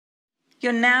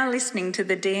You're now listening to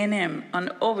the DNM on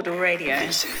Orbital Radio.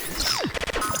 This is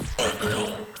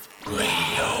Orbital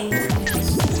Radio.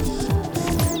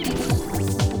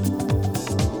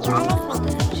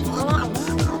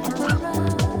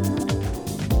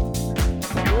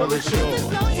 You're the show.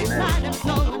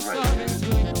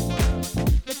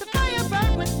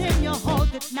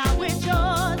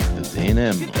 The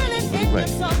DNM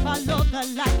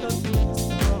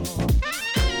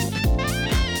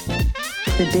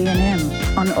The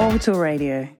DNM on Orbital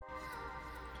Radio.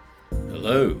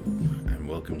 Hello, and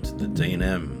welcome to the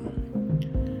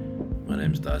DNM. My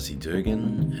name's Darcy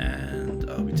Dugan, and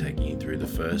I'll be taking you through the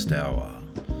first hour.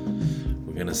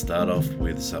 We're going to start off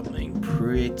with something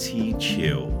pretty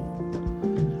chill.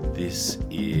 This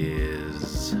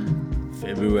is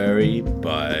February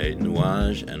by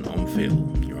Nuage and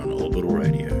Omfeel. You're on Orbital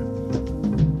Radio.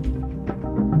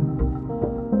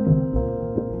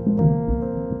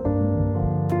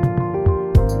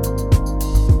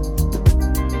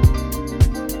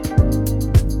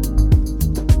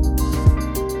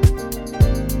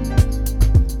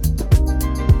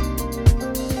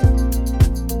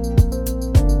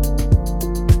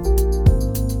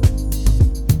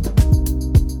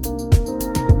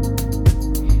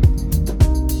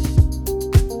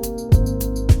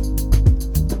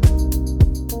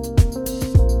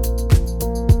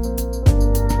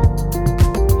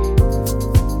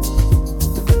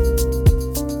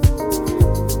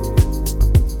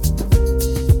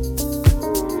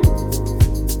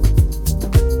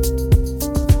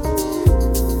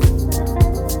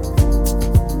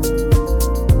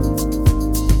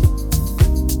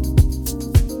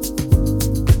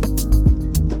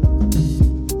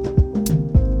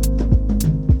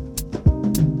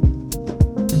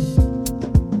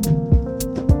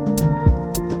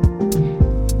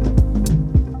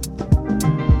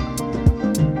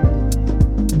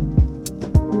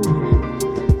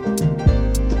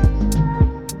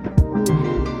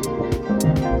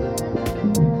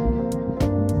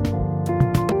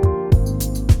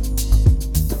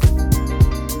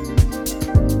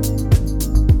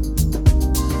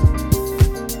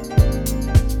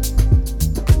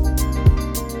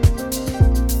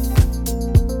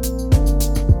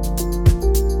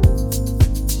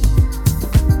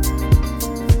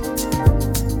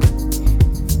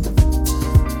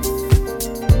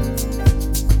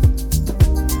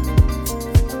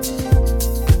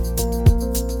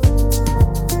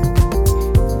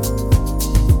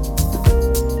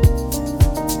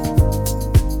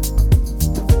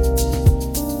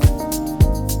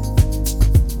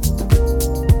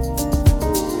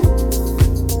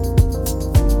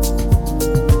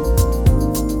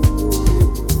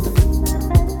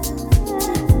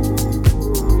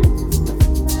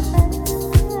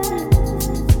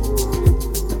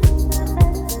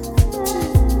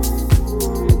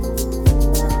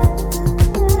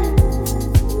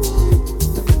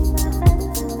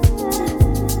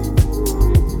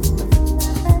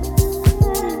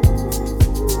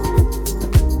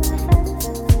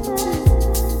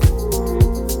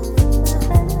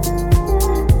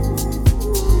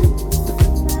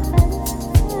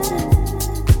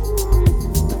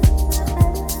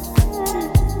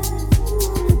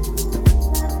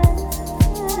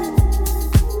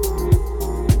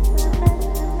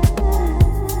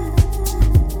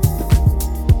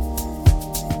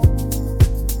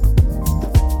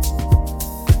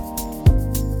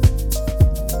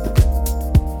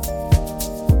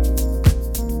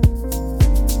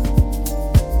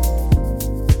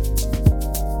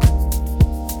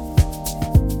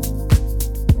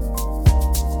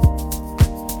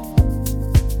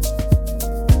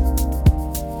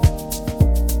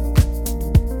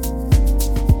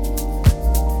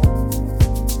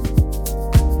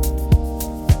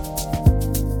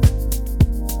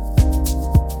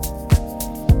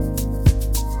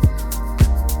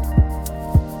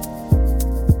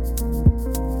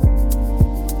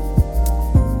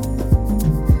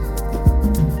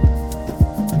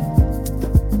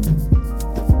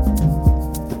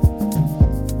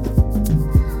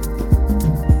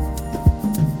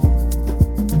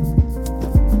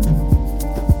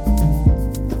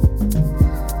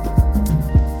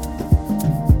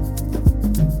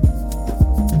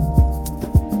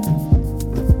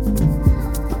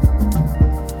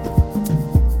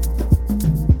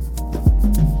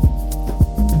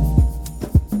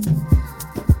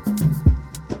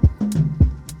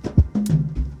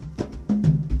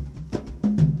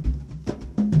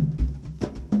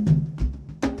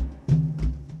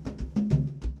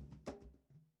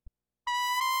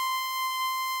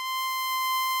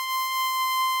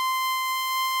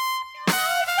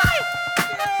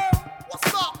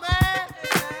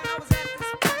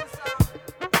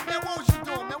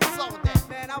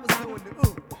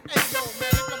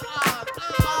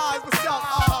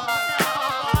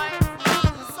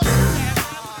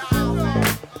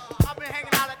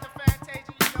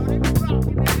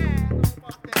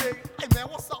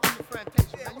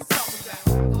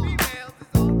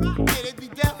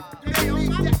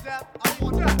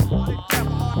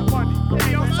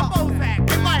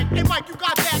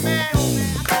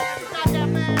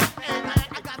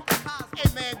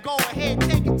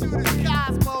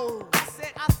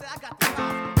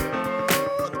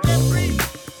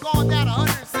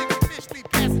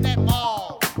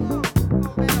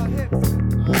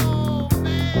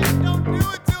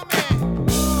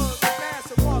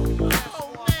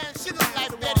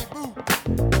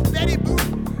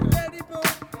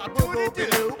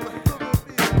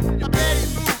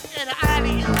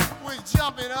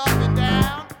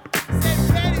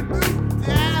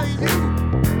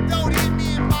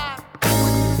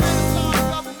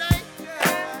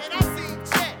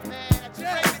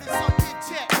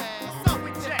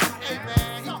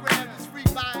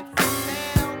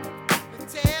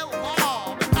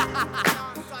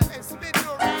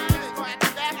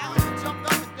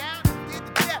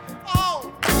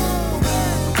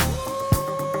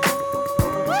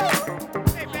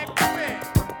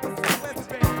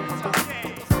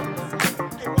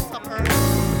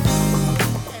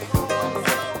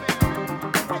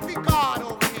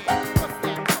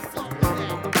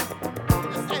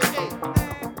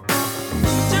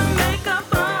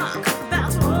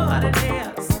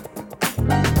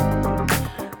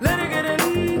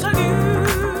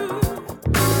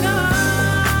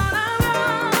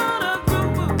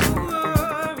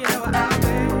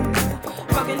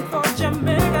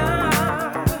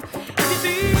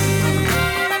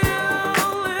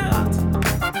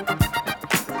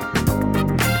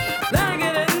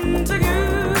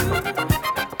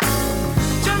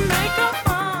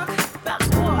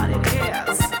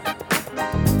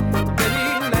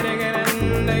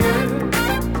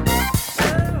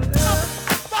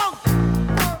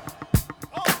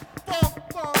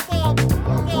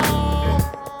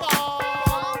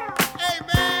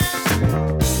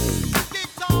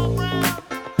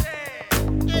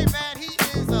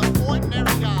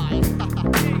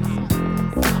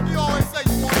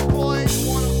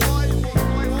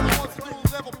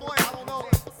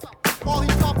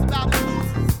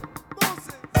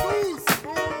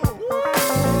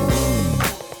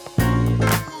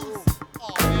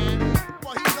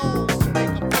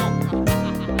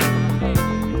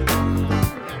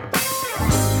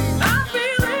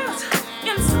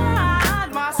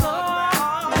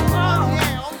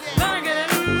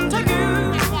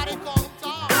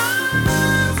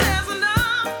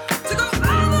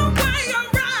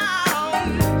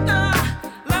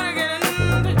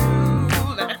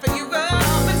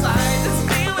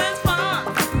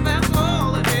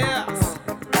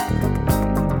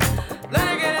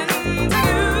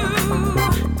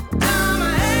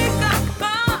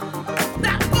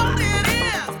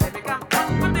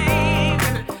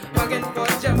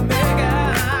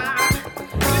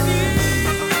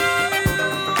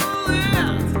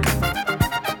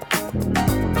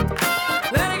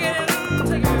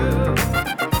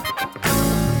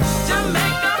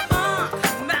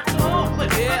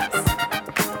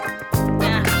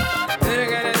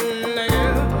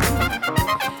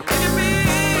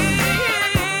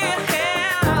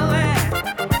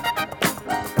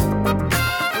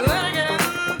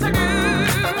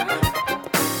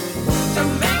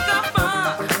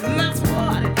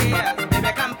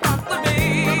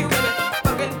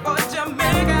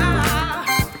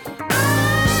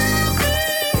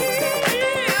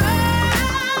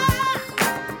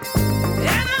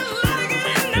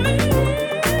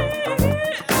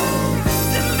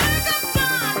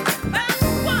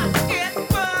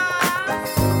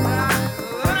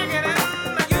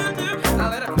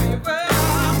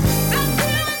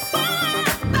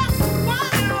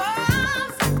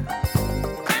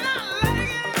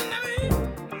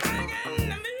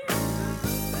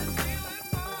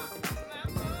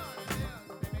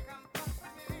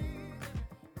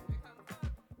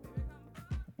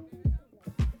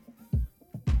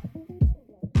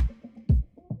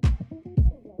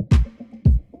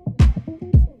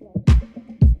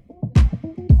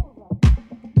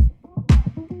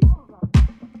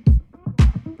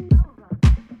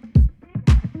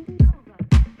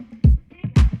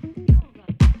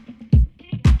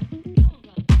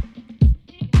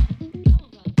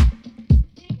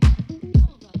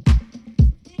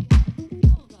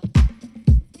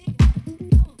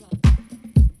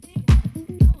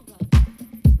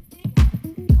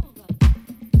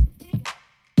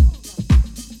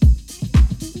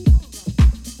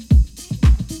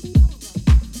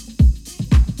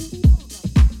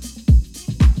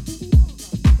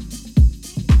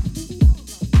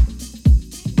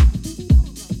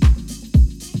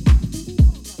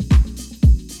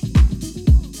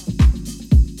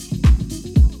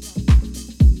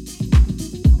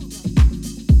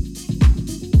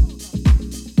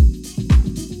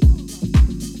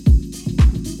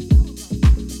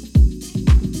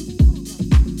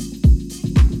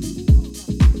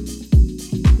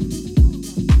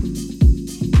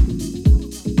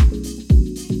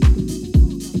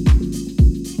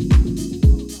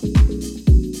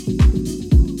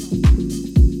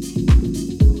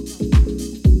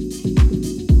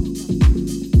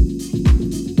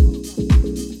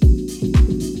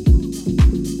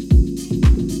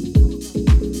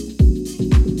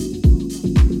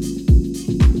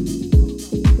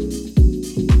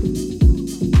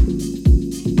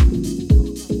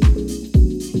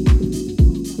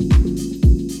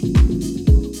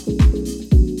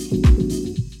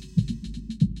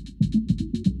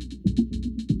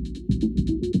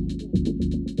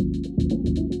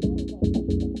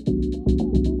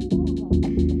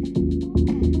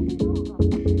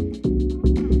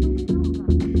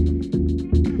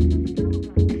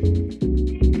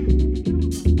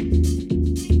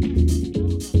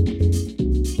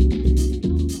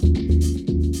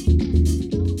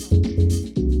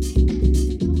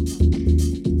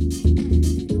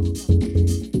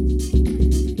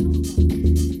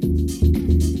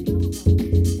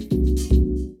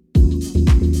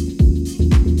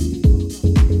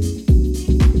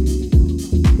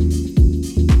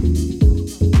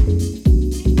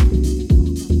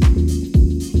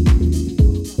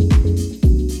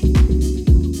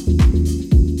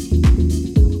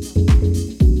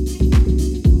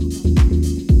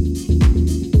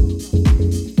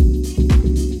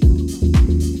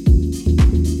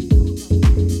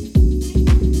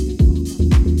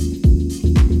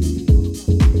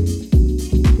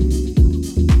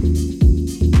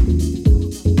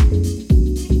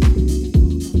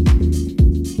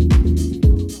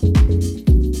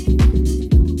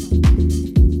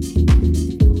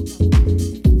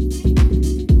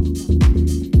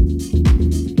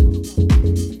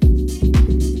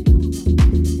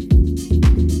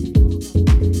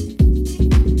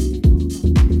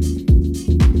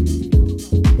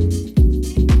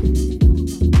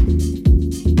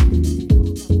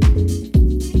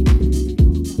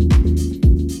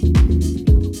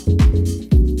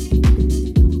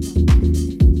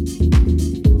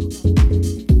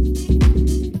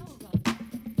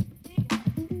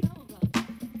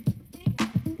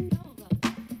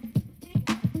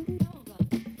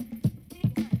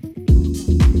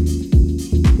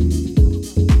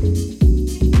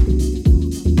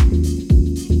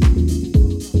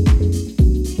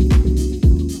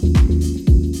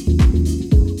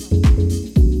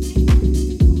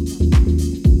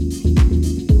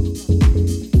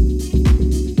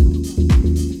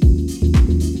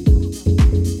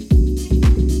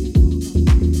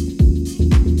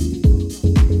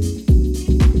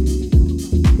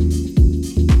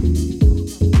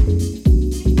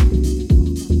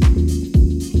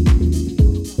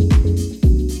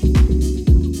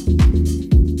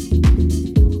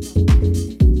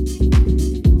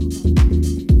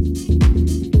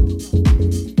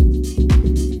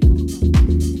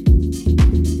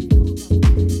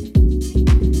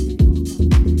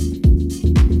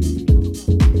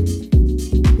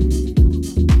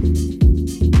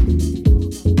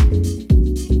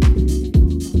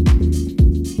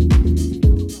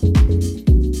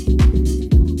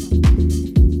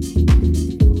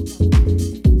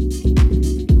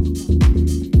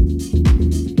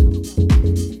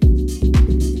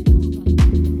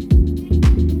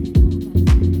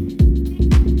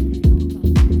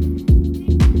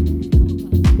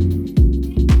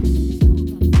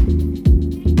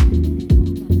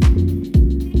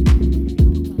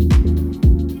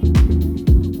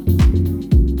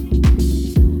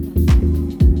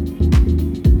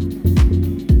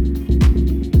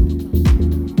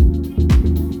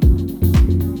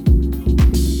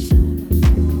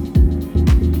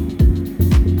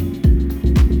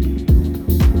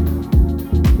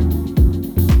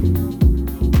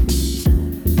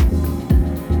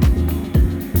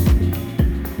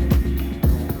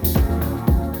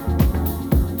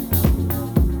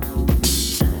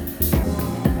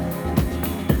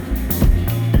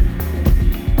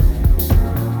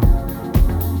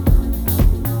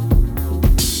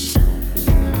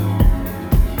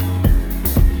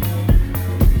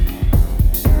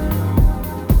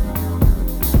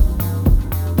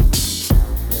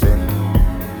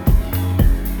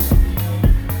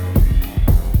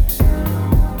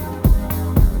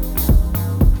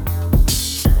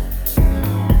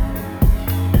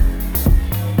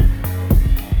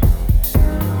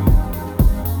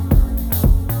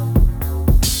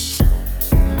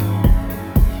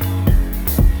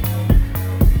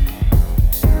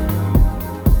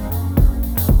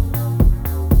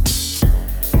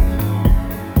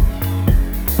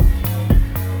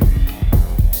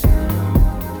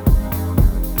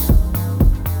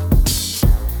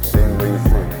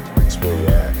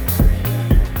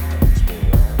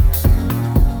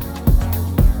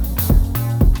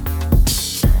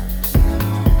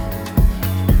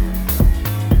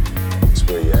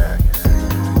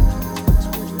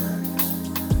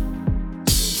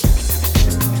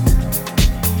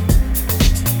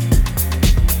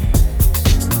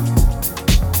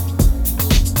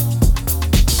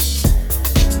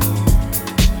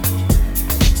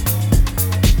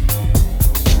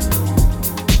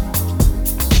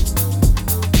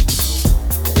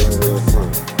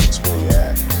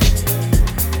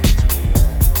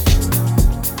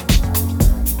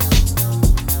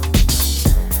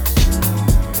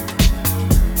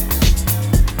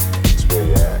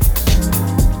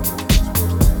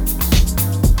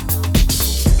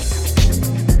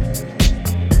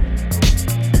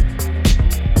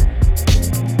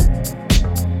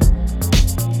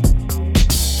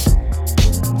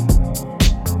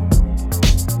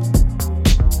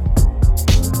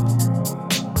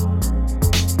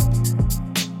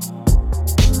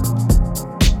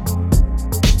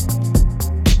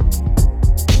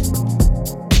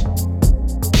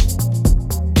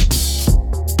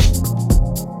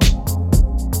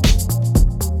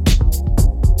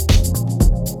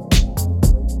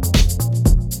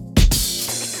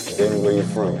 Ain't where you're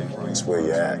from, it's where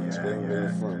you're at. Ain't where you're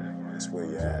from, it's where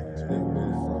you're at. Ain't where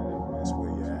you're from, it's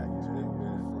where you're at.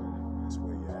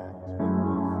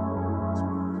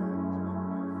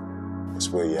 It's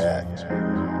where you're at. It's where you're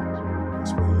at.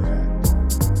 It's where you're at. It's where you're at.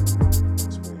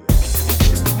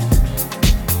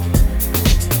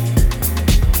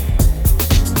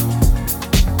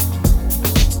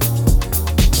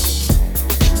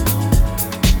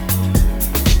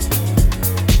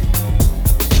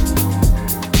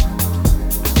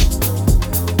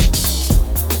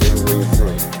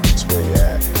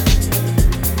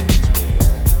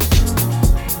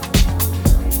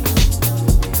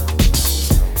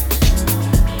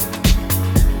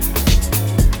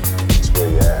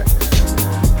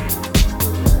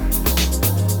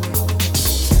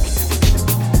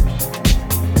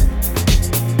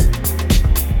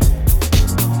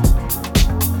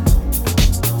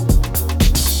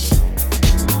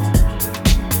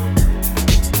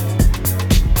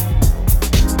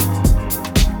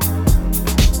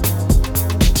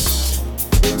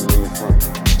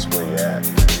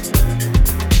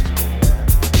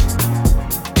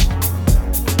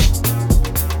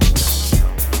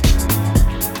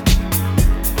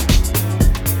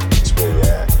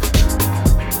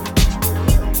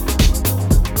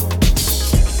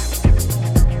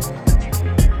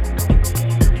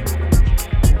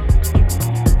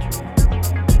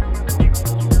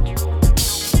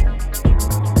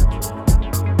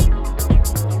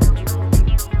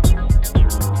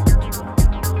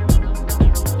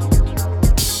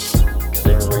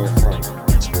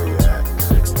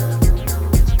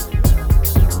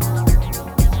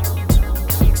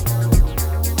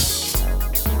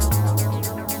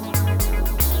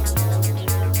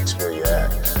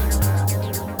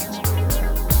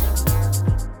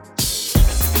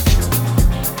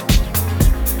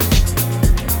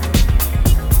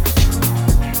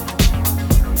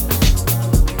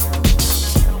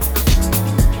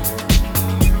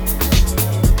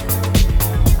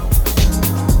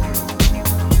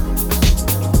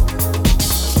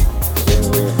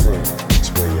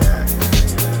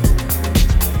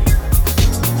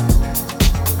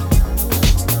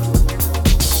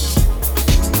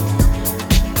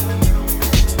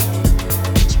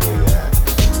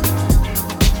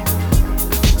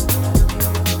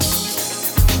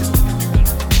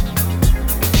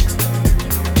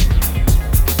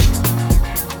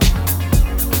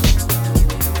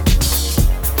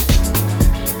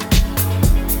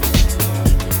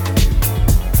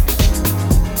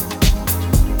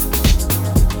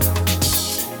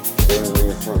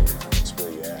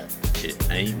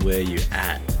 Ain't Where You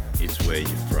At, It's Where You're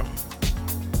From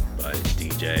by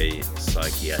DJ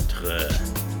Pyschiatre.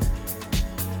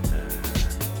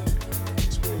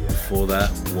 Before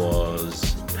that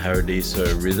was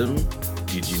Paradiso Rhythm,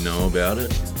 Did You Know About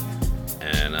It?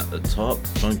 And at the top,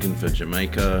 Funkin for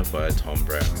Jamaica by Tom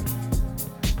Browne.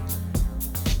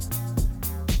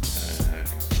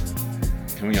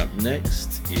 Coming up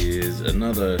next is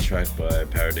another track by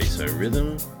Paradiso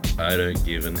Rhythm, I Don't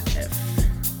Give an F.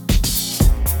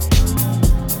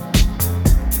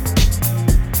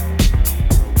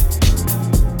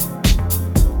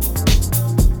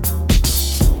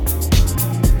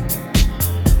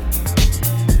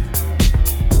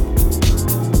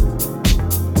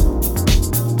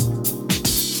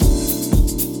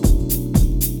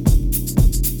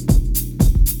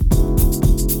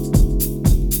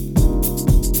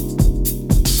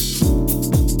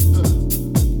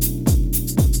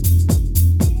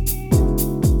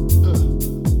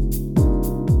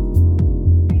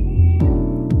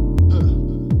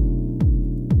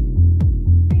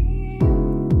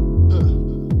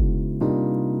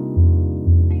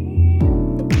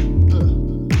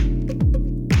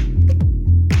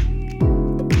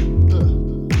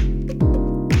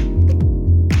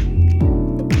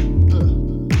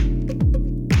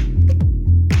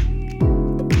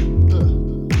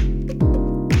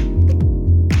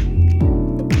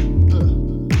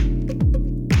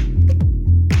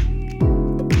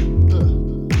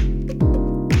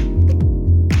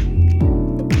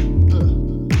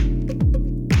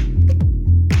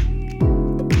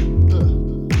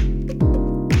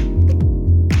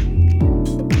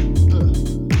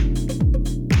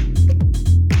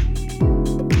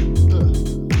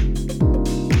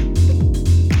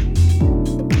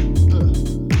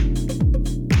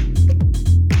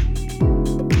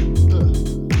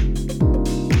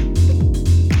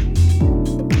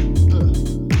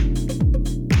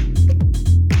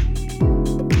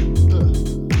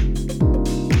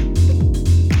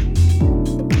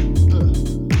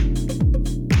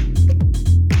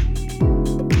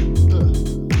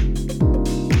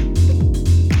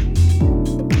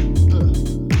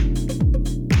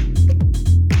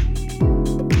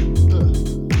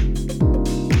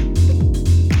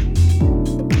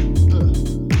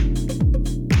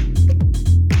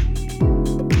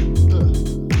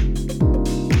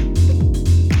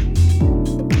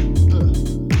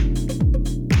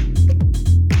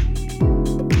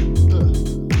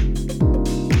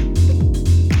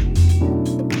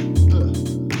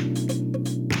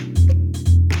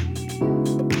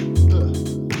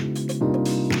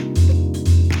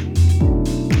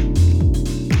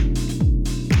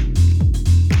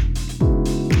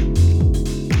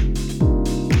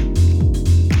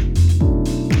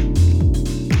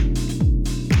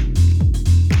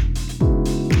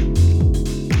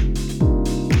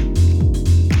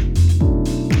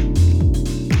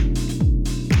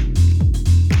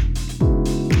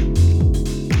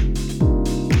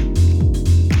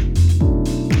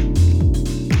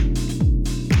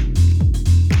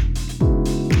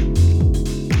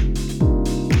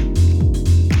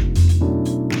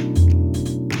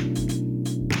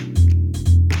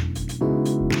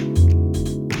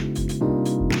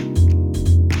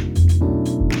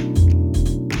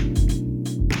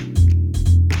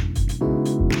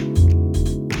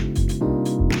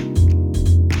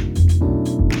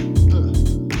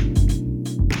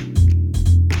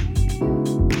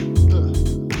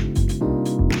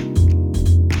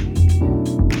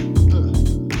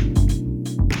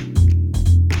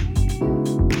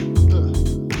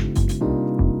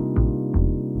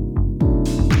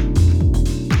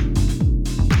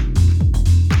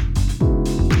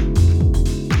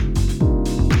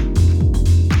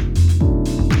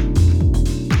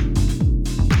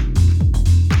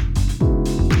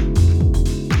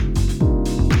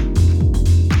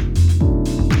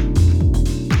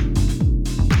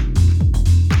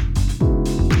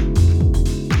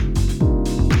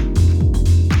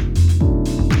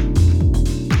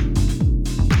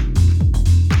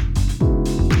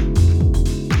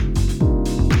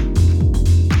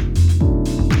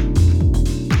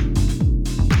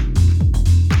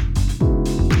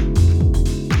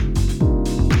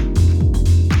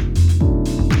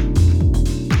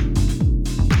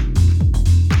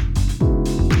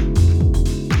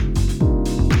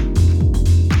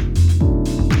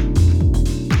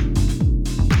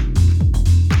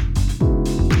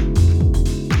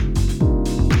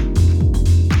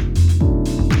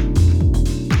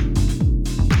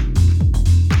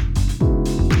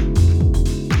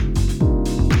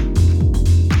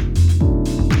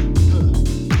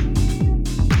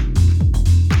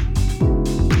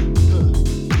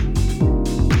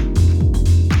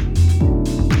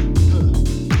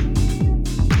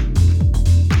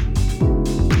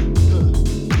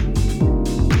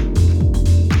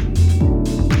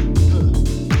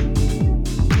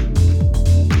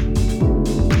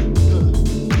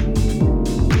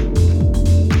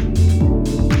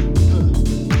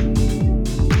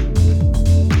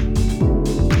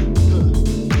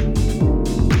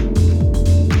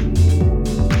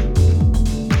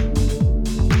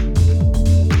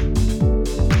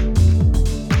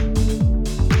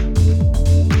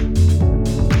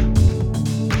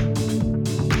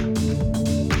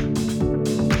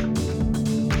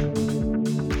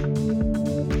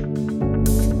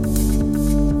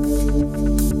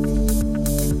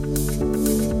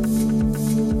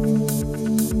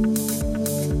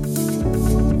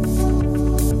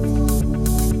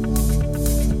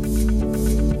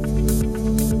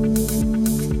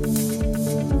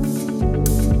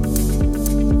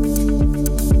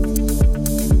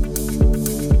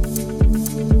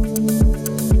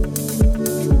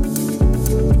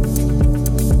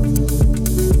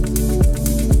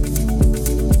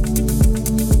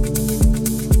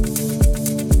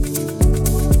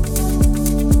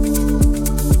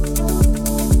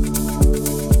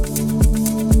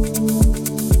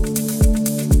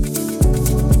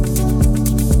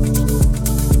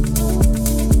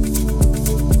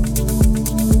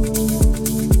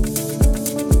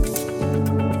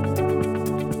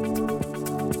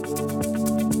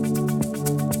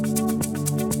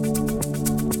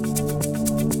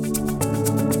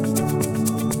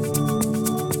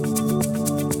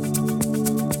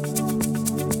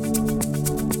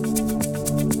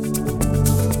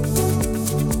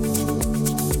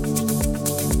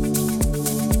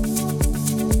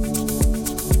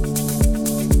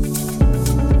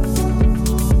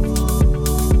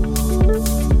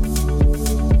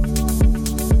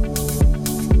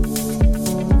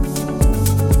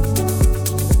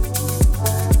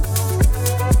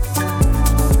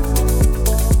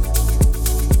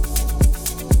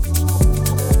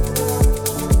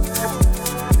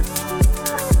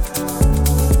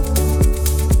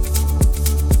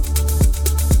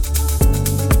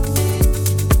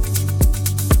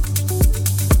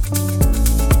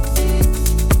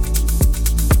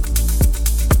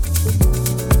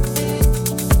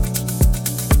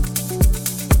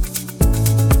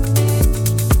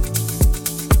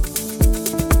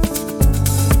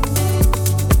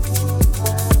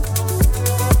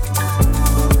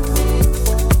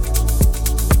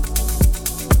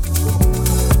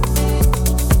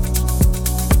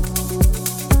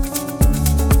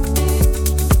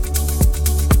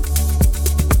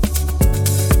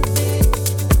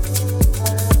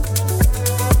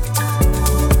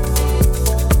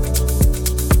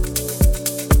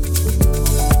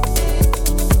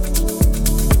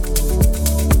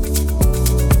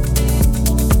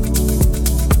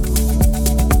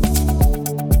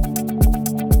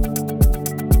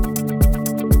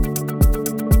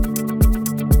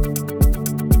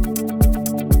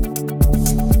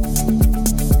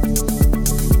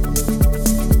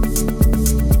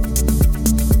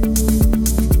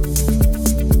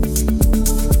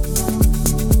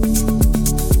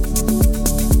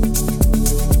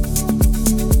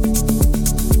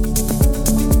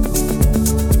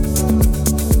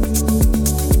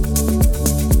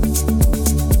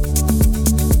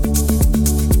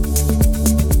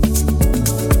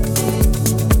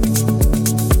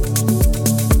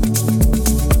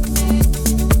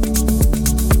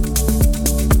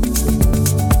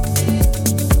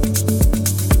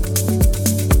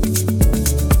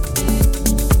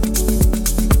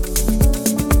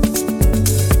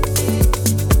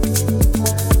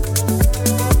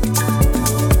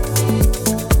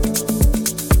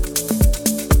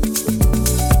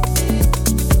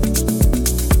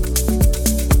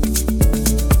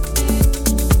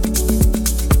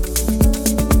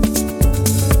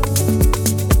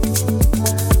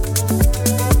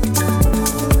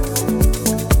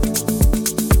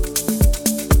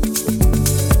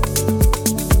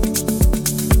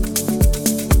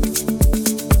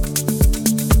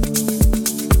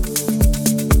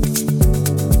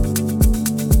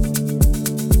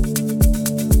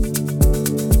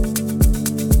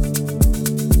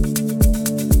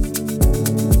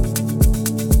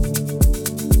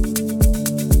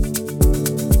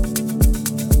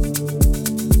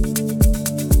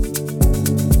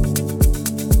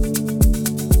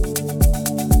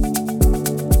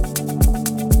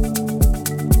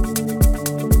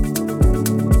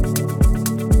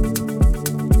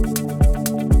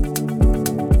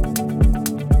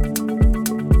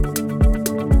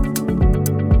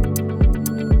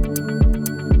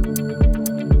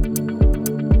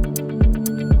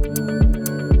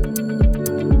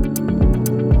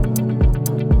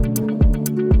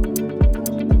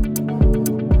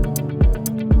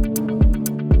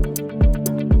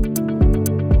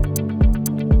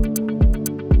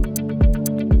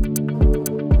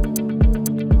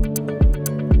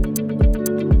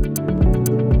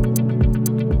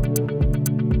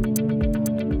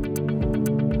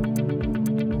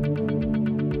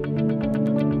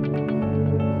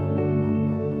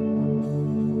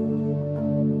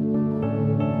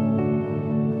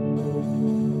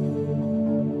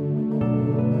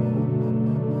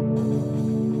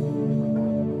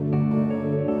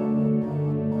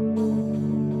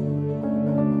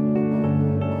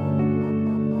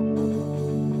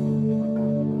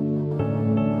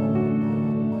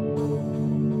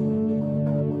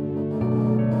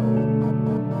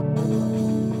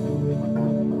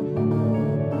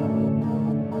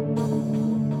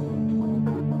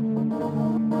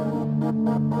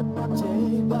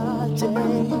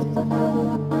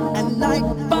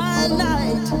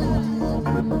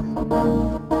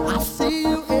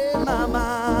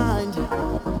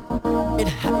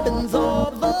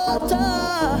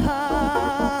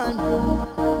 time.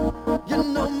 You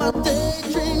know my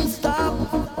daydreams stop,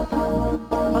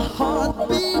 but my heart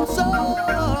beats on.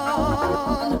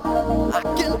 I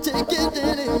can't take it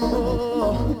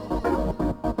anymore.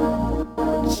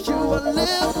 It's you I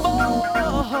live for.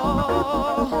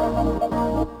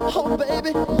 Oh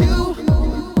baby, you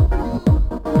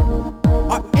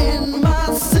are in my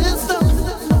system.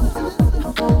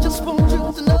 I just want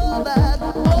you to know that.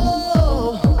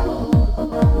 Oh,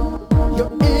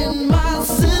 you're in my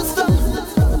system.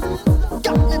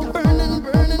 Got me burning,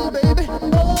 burning, baby.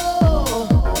 Oh,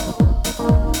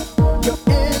 you're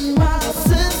in my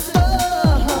system.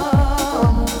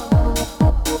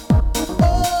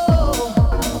 Oh,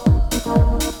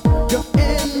 you're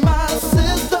in my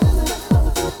system.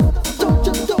 Don't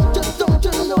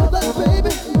you know that,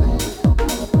 baby?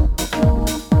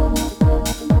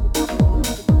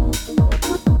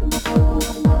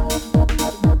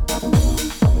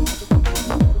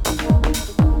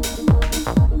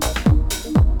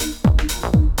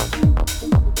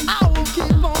 I will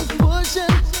keep on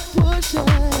pushing,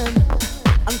 pushing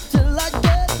until I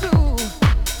get through.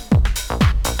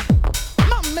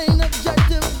 My main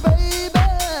objective, baby,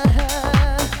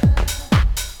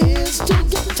 is to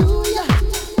get to ya.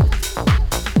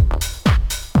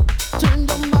 Turn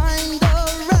your mind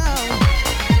around.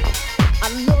 I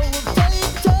know it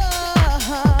take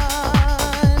time,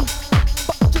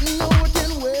 but you know it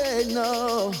can wait.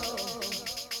 No,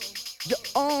 you're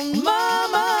on my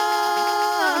mind.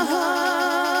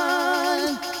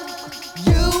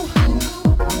 You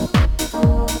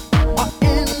are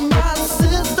in my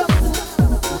system.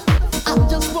 I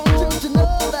just want you to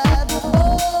know that.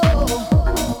 Oh,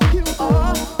 you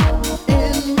are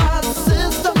in my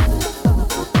system.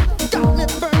 Got me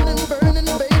burning, burning,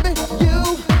 baby. You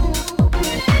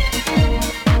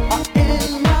are in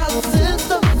my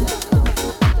system.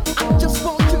 I just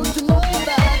want you to know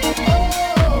that.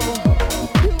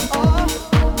 Oh,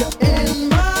 you're in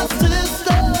my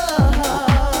system.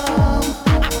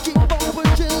 I keep on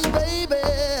pushing, baby.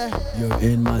 You're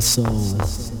in my soul.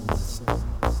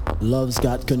 Love's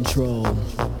got control.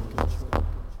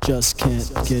 Just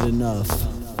can't get enough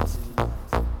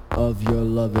of your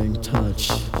loving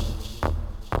touch.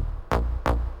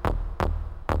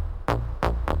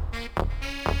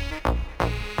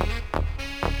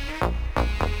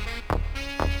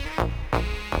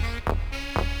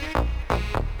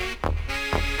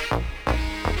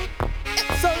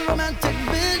 It's a romantic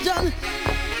vision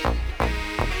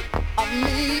of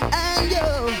me and you,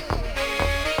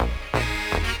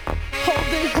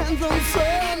 holding hands on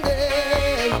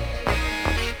Sunday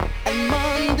and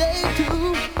Monday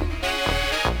too.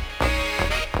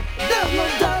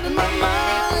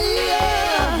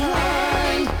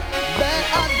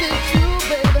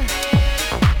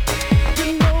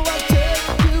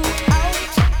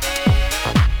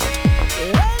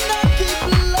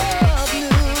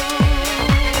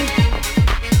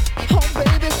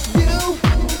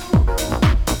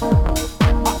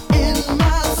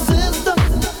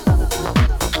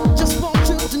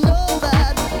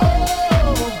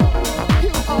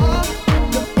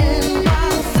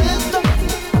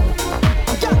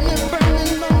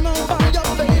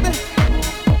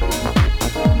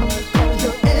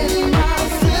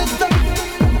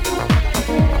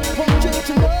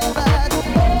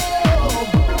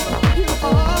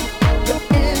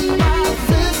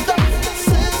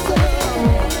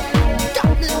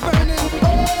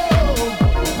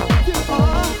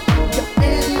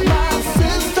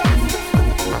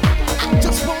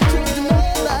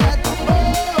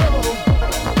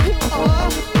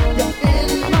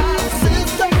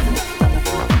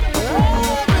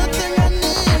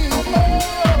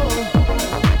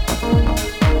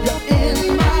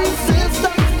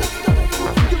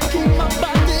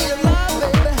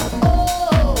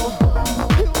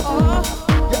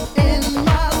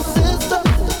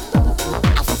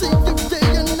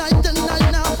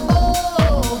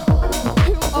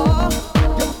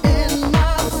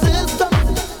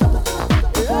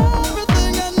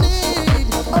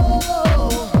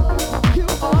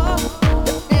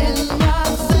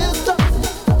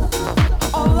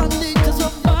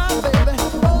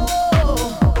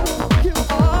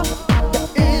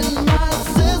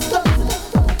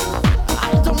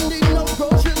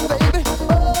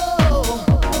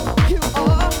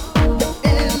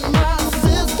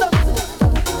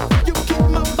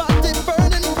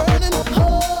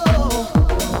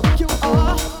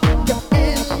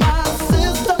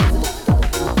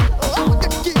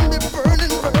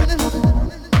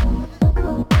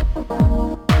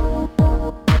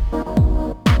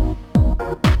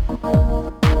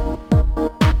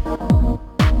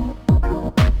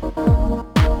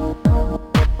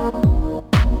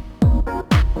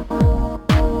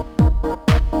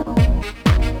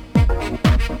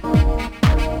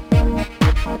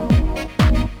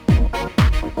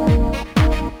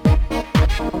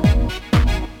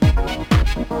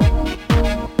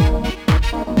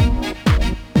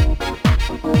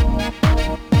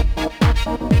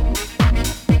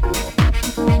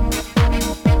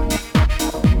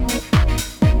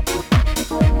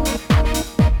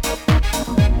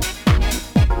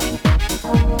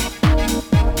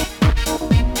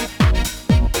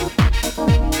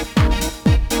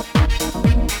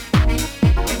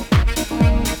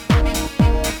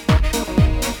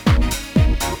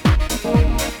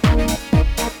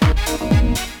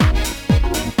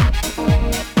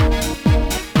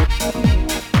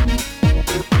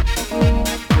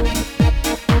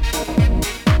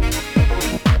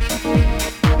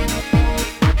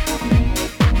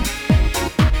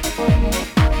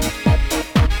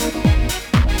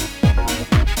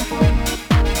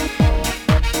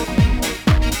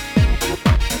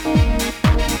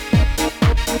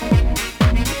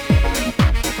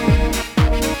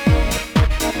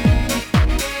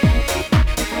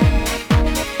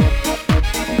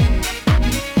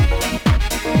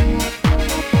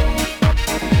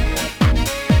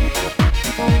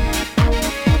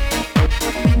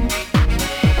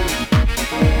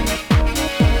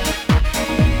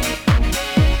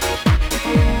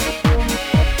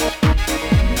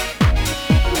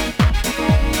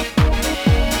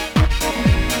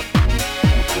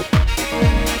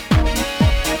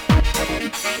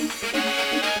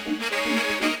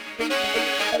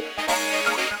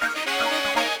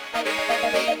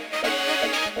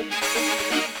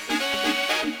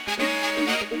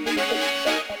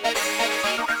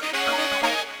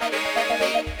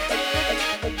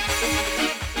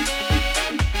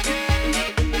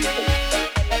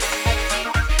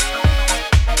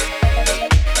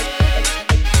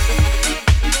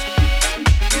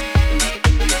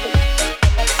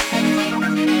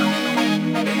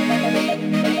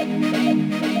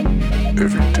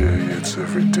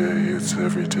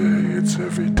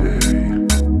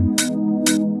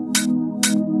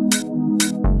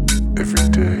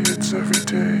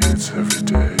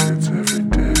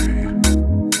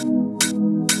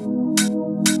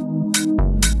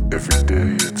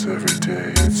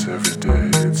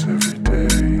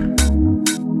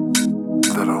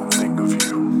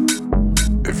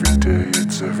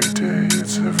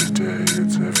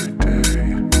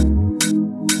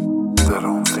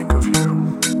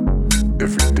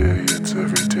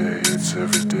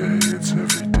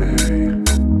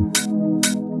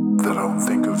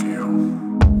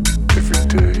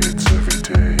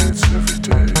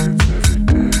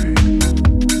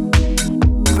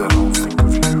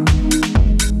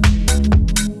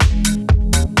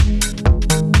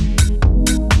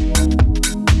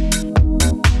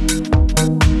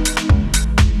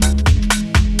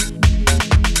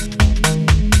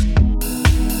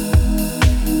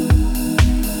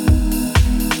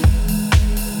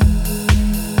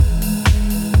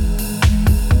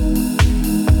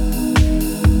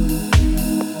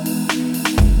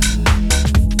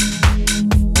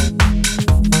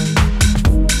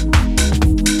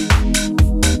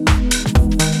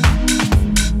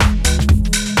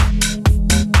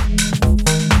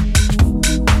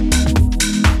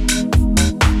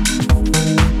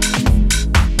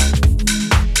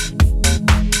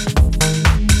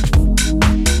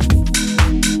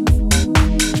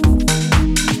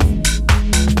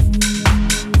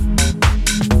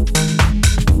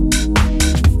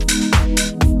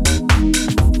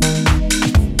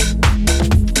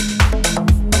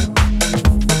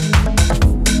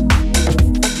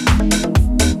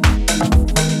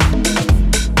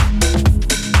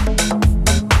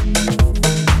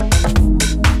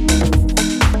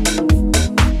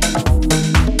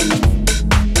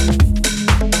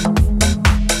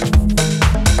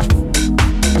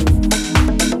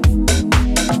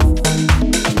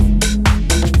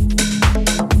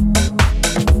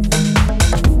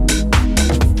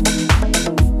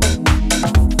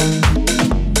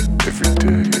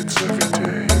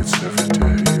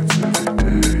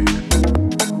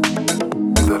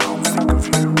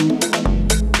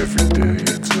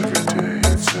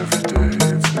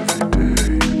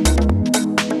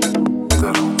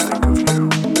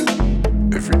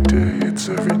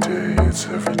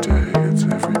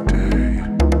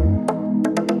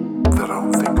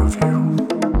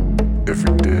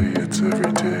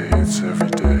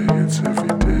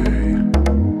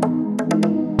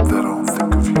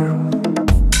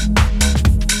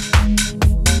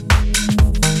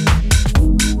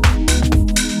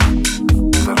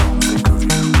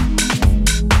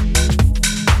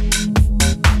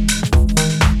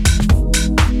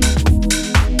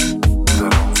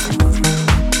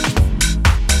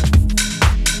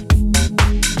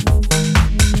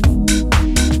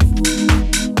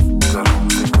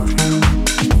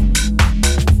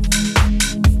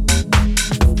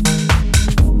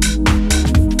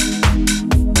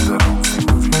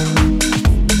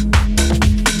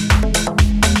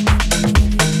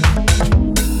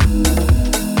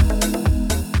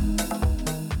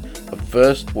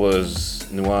 First was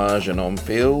Nuage and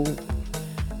Omfeel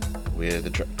with a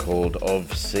track called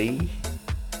Of Sea,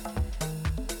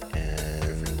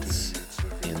 and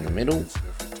in the middle,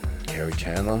 Kerry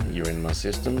Chandler, You're in My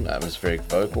System, atmospheric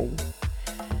vocal.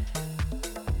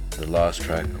 The last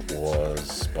track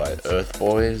was by Earth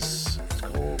Boys, it's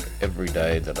called Every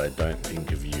Day That I Don't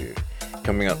Think of You.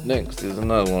 Coming up next is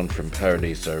another one from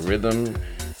Paradiso Rhythm,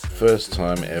 First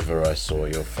Time Ever I Saw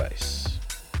Your Face.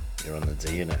 You're on the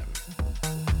D&M.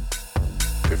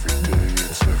 Every day,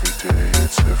 it's every day,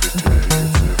 it's every day,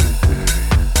 it's every day.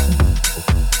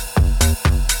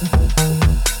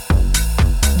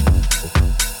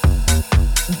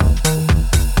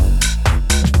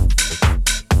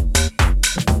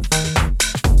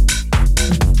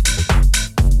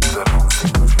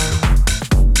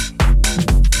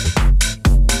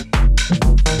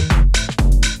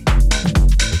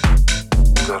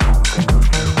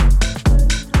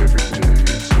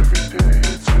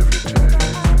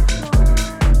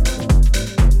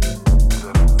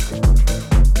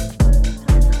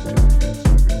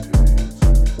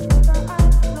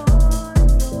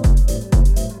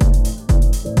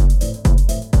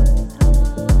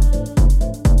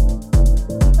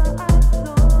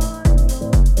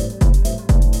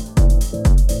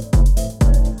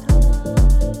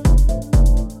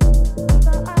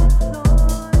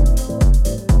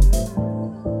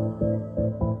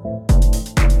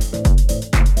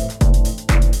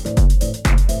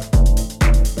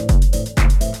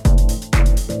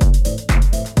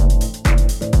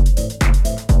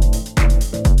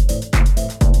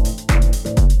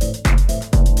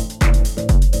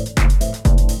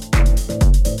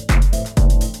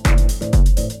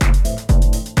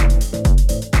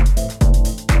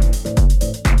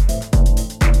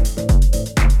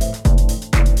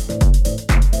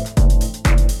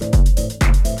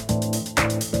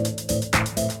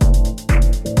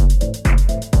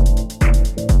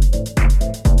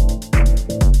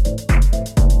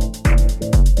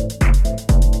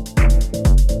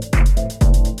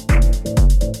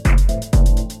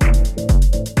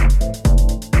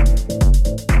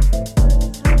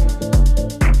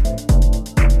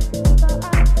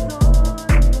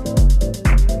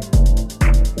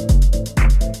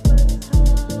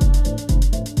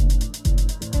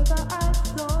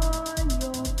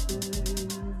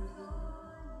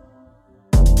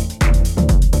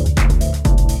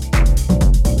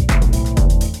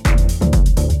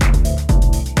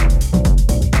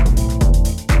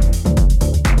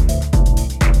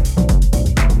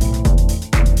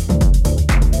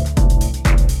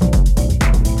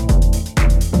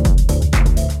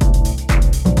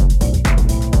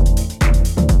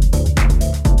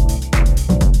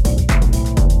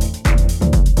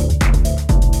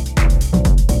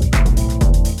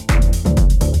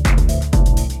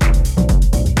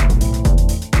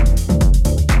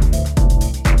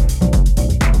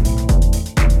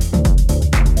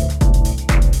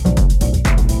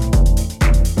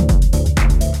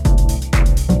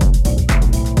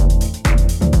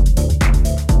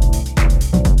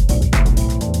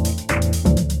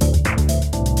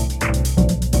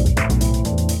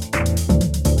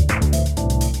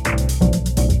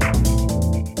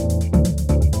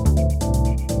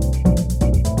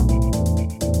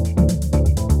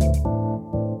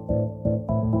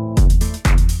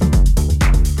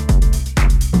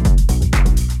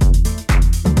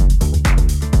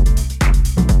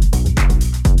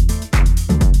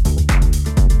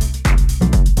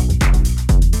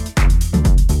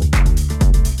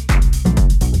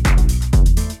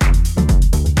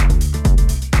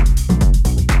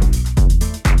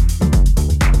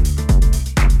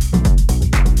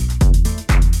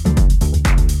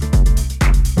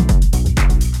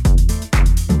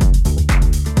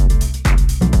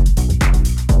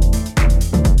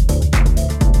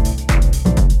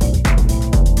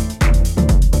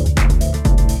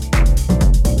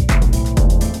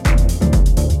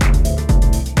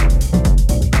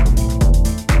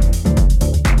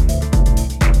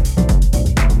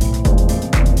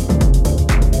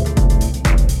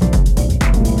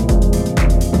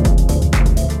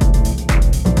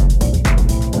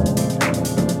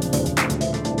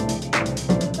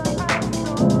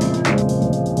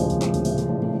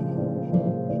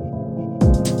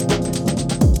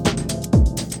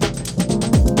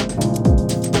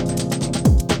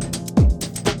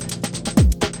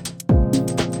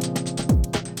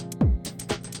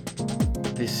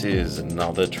 This is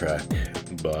another track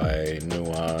by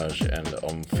Nuage and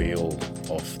Omfeel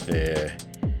off their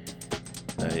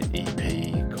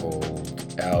EP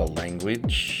called Our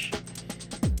Language.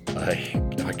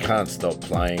 I can't stop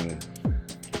playing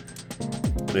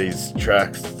these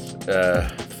tracks,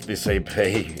 this EP,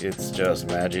 it's just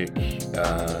magic.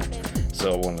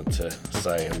 So I wanted to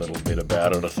say a little bit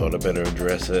about it. I thought I'd better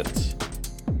address it.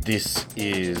 This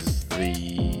is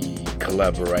the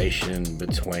collaboration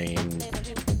between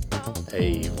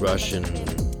a Russian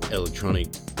electronic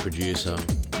producer,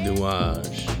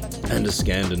 Nuage, and a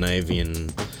Scandinavian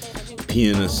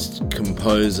pianist,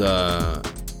 composer,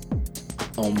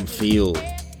 Omfeel.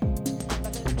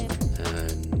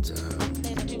 And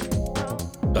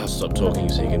I'll stop talking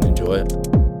so you can enjoy it.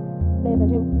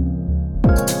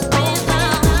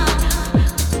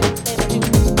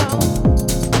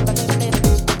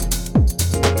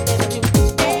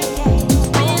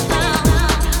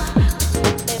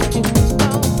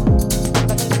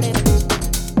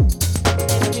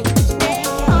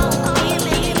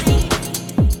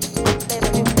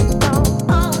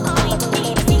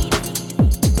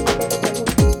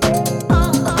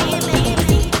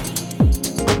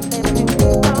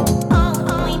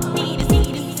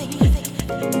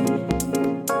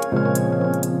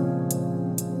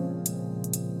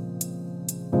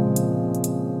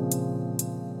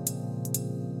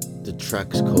 The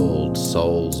track's called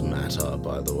Souls Matter,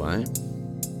 by the way.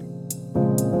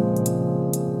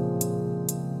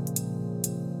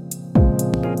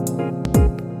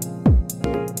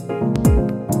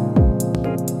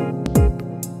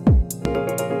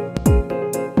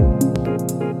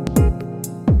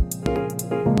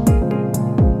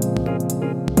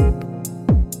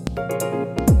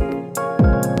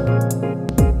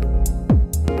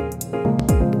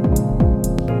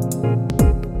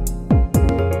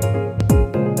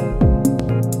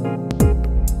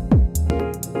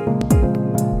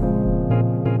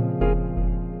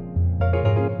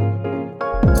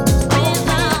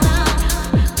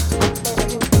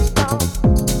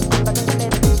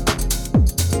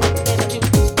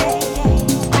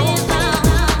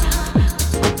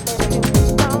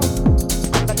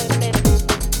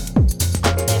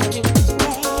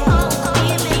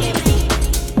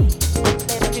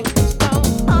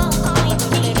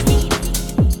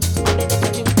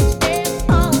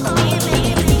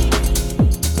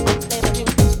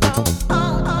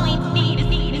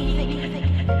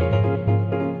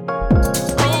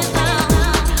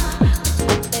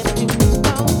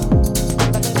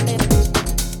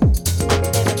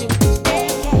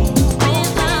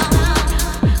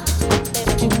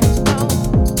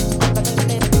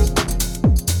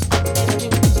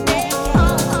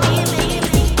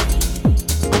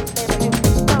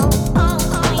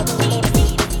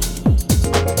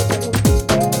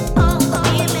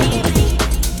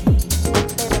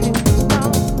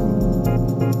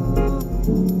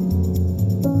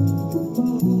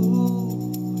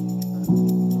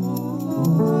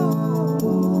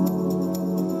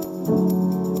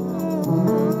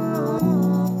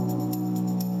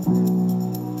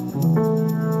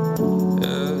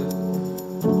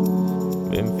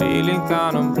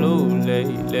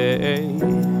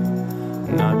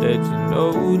 Not that you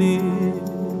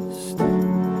noticed,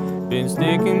 been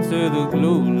sticking to the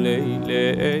glue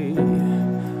lately,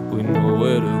 with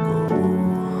nowhere to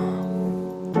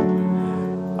go.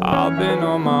 I've been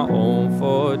on my own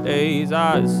for days,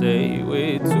 I say,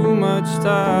 with too much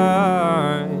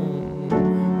time.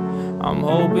 I'm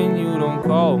hoping you don't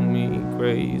call me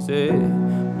crazy,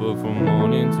 but from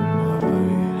morning to night,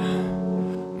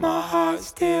 my heart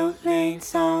still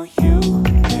leans on you,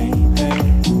 baby.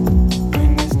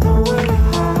 When there's nowhere to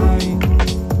hide,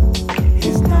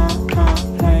 it's not my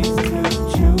place to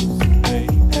choose,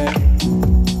 baby.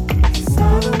 It's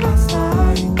out of my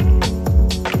sight,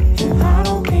 and I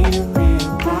don't mean to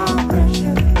reapply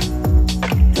pressure.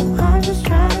 I'm just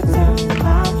trying to tell you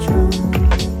my truth,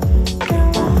 and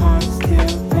my heart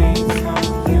still leans on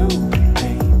you,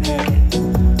 baby.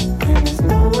 When there's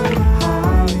nowhere to hide.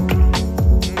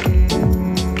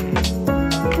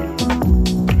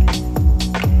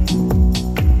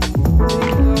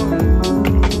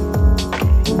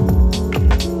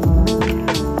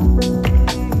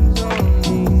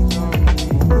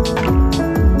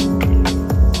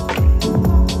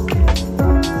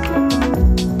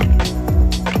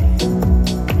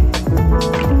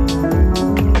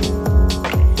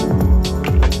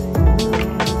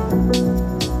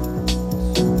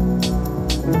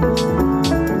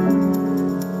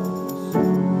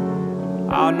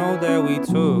 I know that we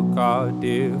took our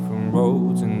different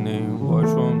roads and then watched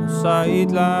from the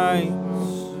sidelines,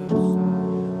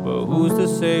 but But who's to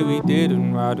say we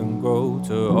didn't ride and grow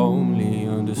to only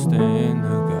understand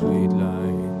the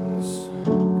guidelines?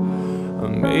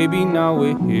 And maybe now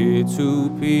we're here,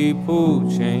 two people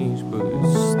change, but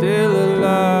still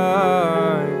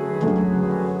alive.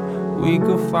 We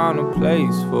could find a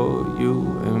place for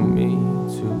you and me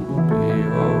to be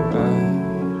alright.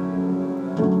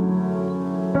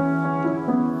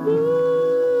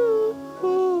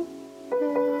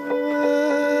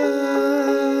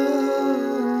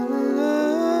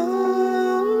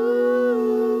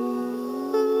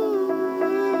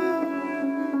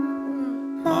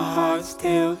 My heart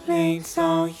still leans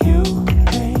on you,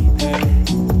 baby.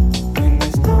 When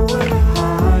there's nowhere to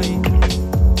hide,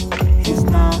 it's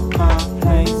not my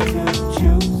place to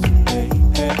choose,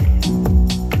 baby.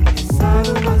 It's side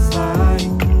of my side,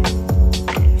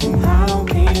 and I don't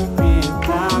need a real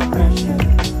vibration.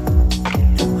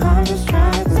 I'm just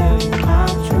trying to tell you my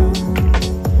truth.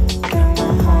 That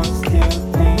my heart still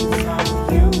leans on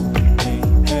you,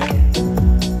 baby.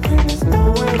 When there's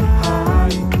nowhere to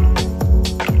hide.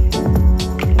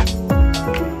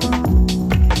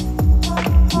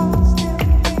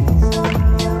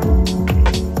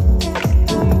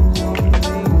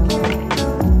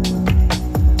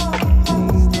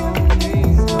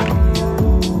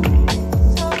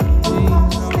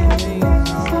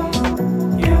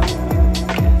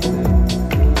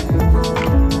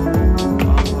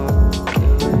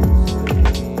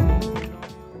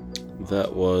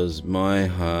 That was My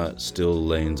Heart Still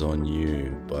Leans on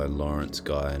You by Laurence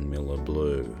Guy and Miller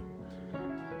Blue.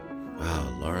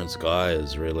 Wow, Laurence Guy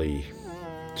has really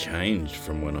changed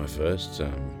from when I first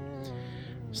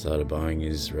started buying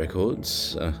his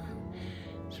records.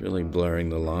 He's really blurring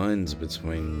the lines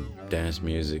between dance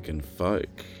music and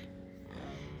folk.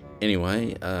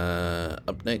 Anyway,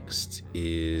 up next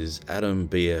is Adam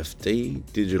BFD,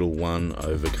 Digital One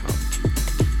Overcome.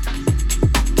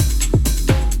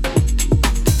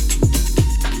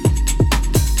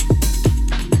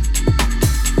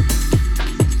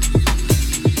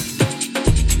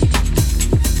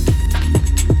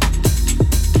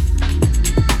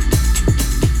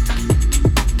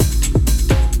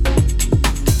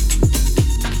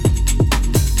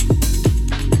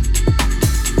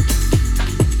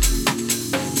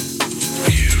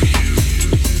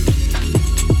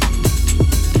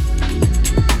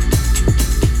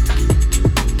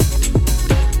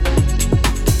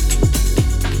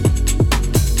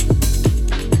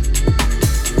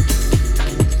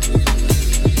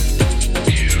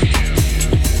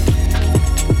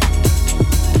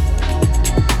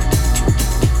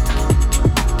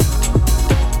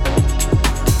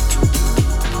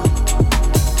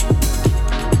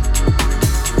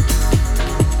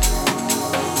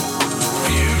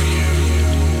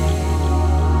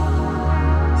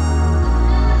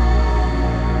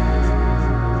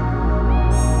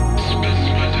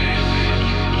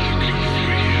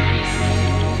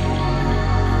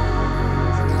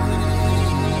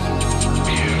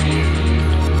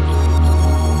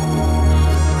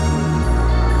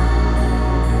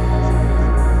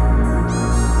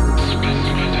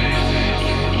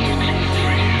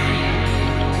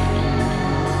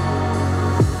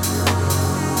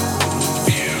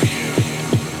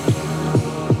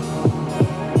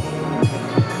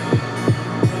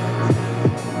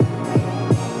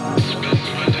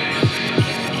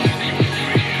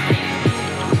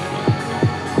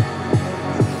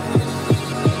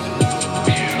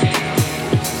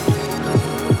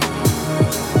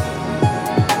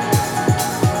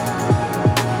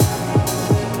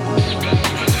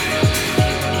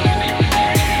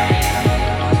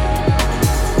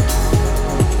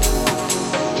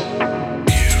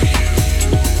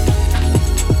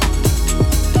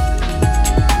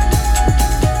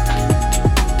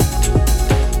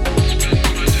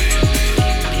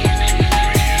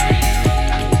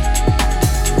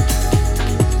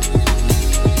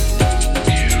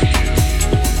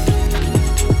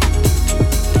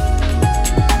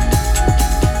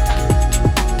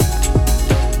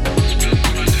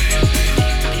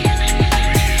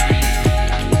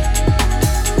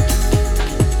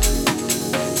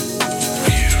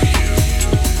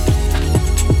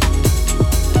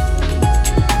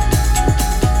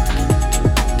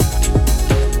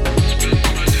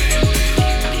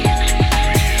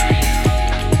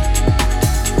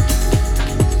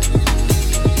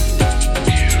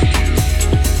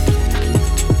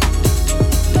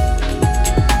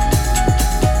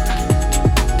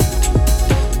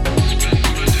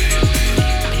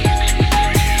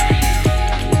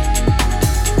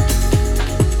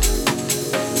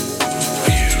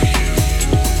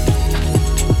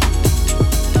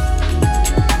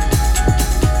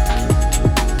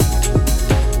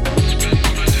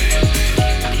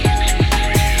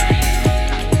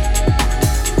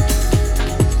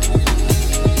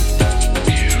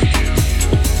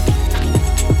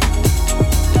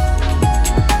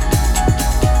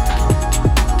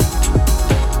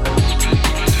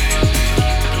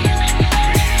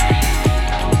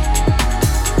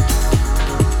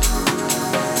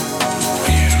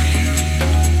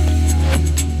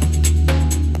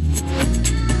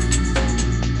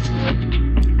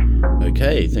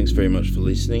 thanks very much for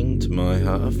listening to my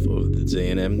half of the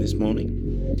D&M this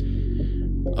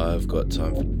morning. I've got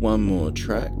time for one more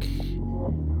track.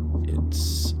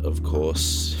 It's, of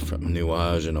course, from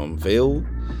Nuage and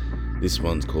Omfeel. This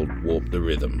one's called Warp the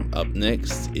Rhythm. Up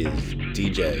next is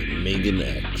DJ Megan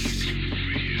X.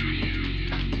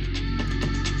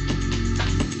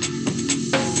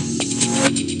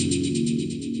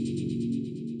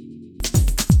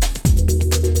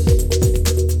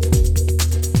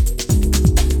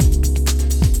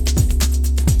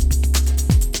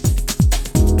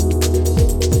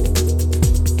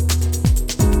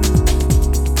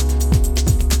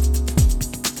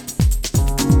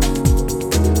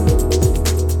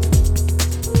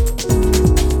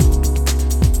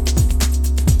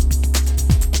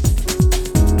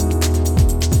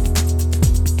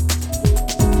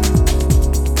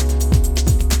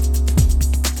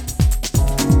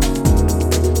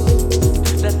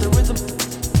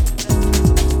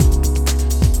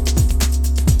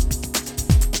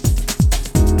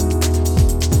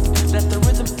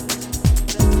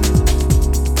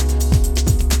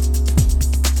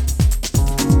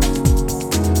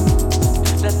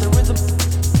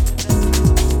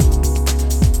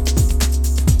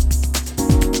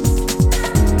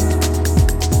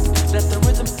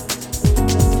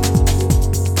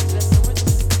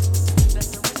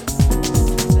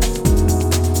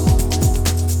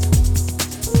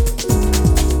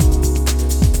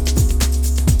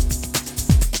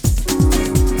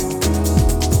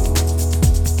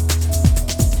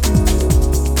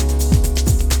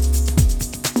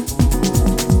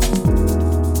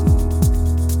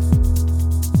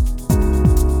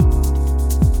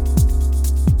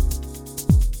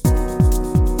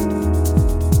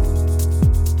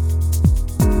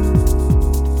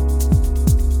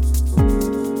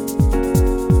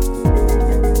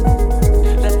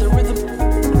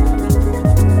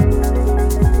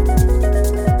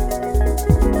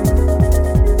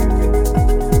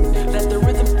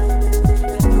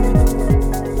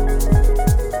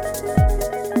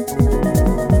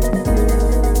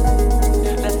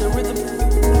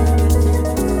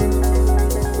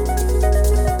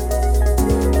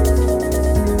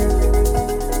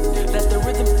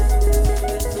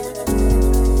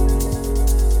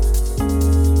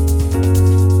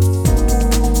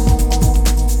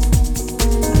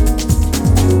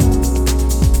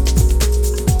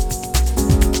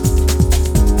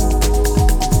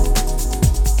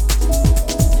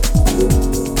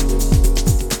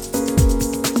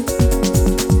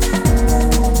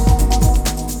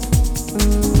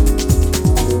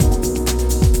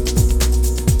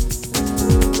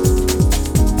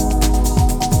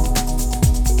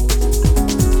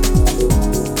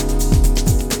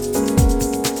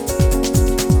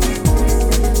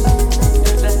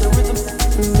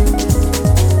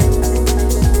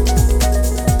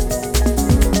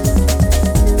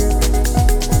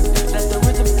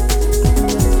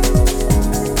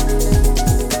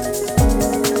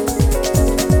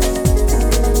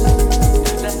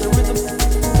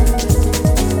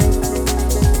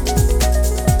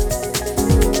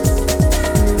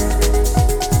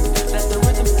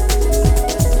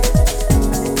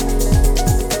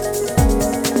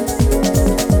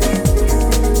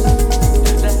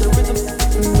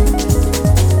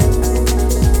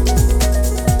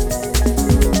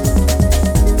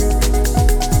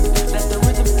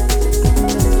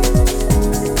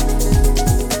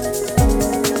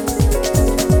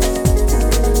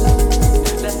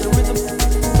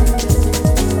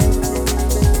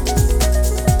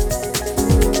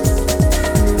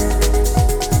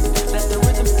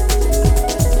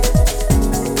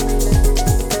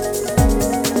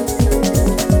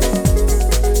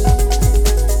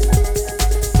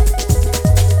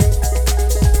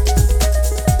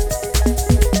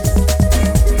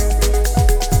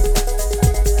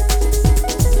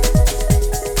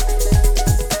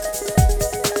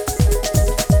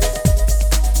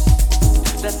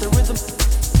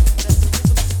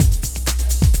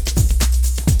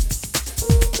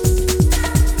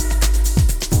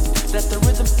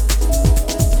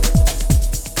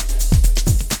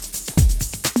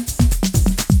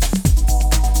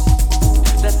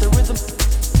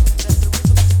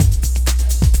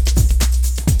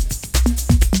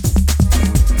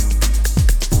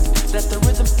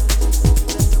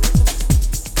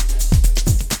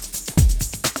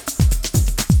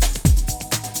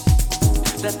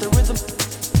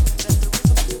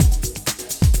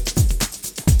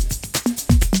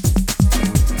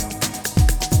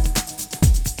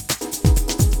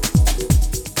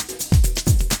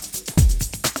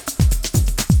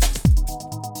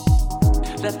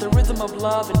 Let the rhythm of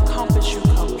love encompass you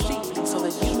completely so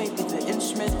that you may be the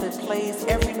instrument that plays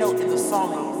every note in the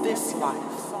song of this life.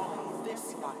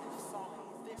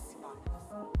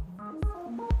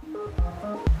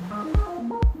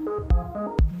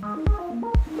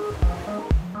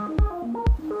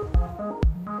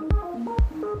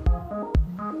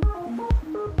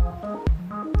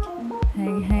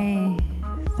 Hey,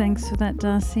 thanks for that,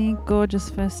 Darcy. Gorgeous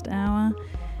first hour.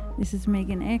 This is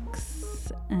Megan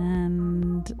X,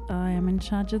 and I am in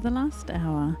charge of the last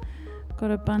hour.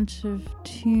 Got a bunch of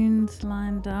tunes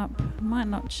lined up. Might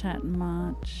not chat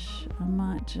much. I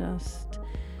might just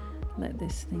let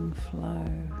this thing flow.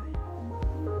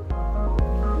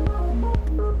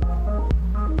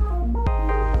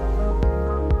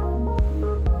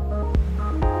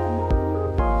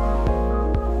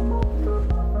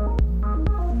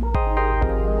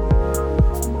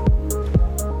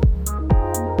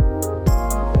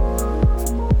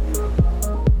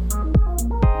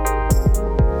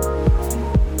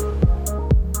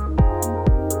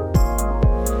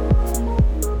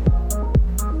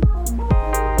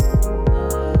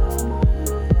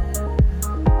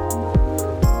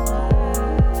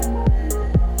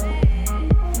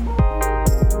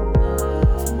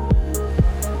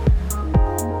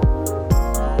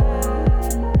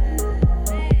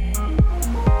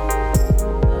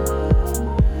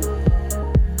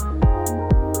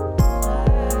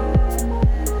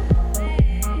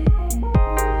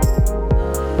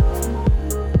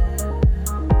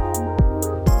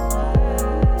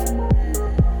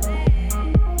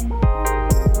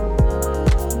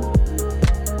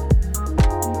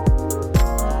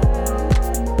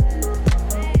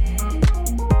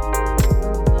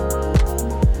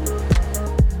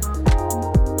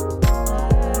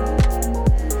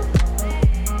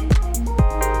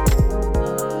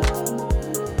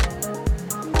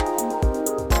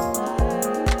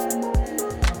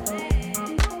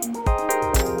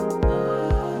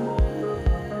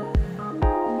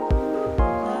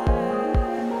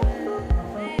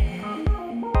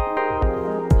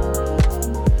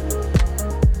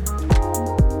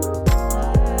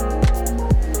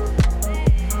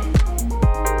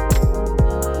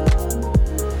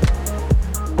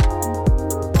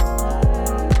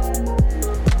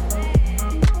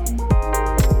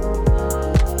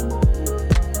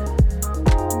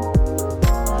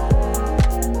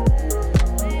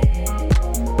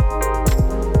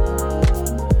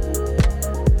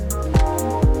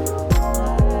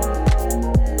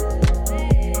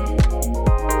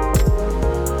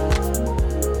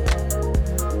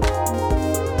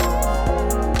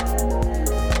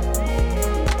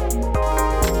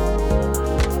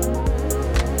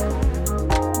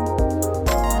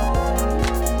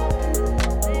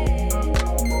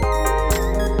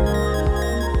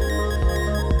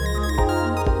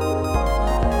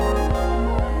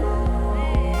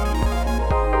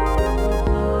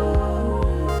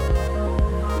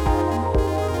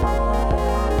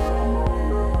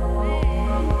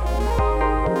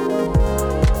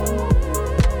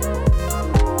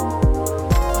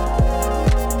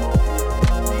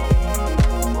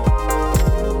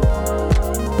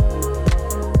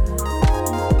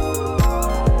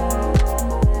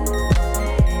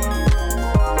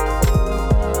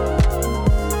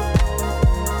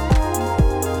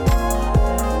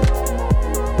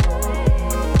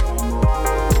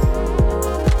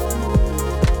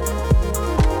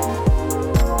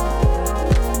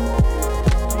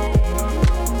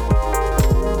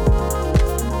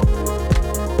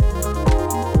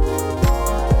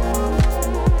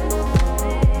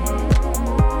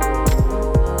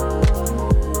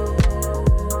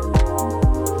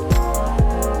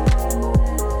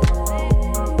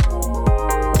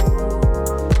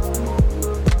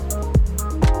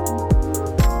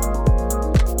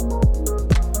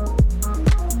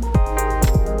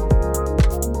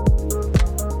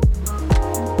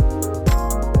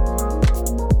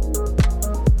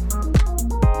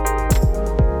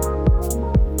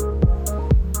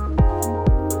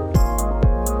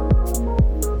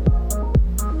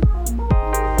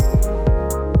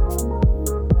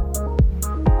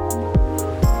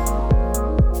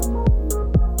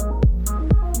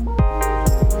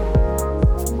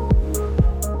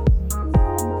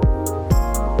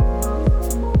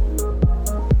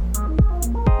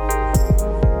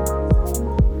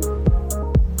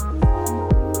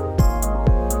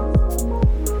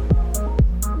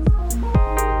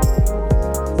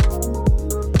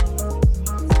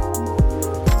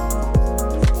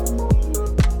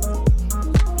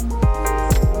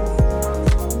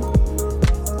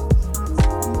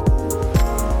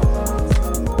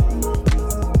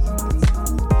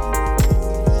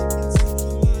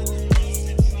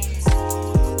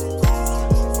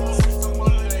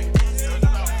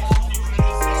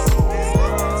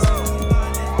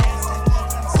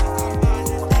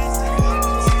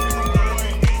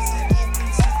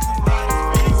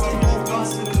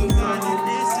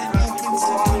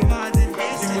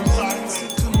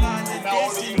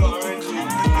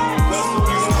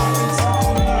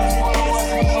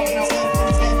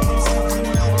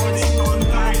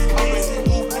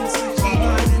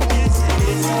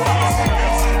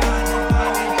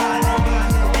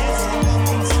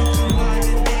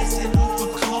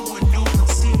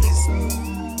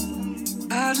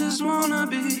 just wanna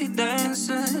be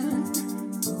dancing.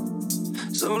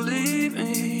 So leave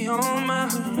me on my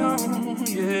own,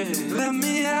 yeah. Let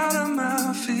me out of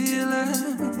my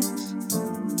feelings.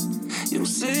 You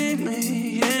see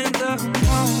me in the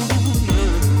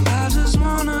morning. I just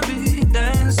wanna be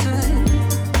dancing.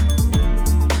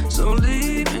 So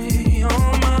leave me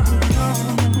on my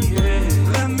own, yeah.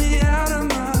 Let me out of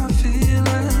my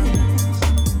feelings.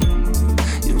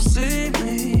 You see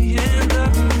me in the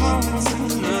morning.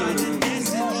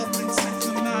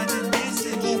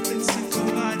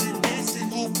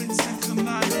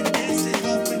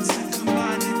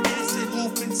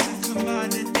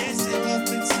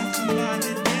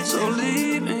 So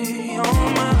leave me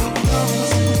on my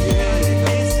own, yeah.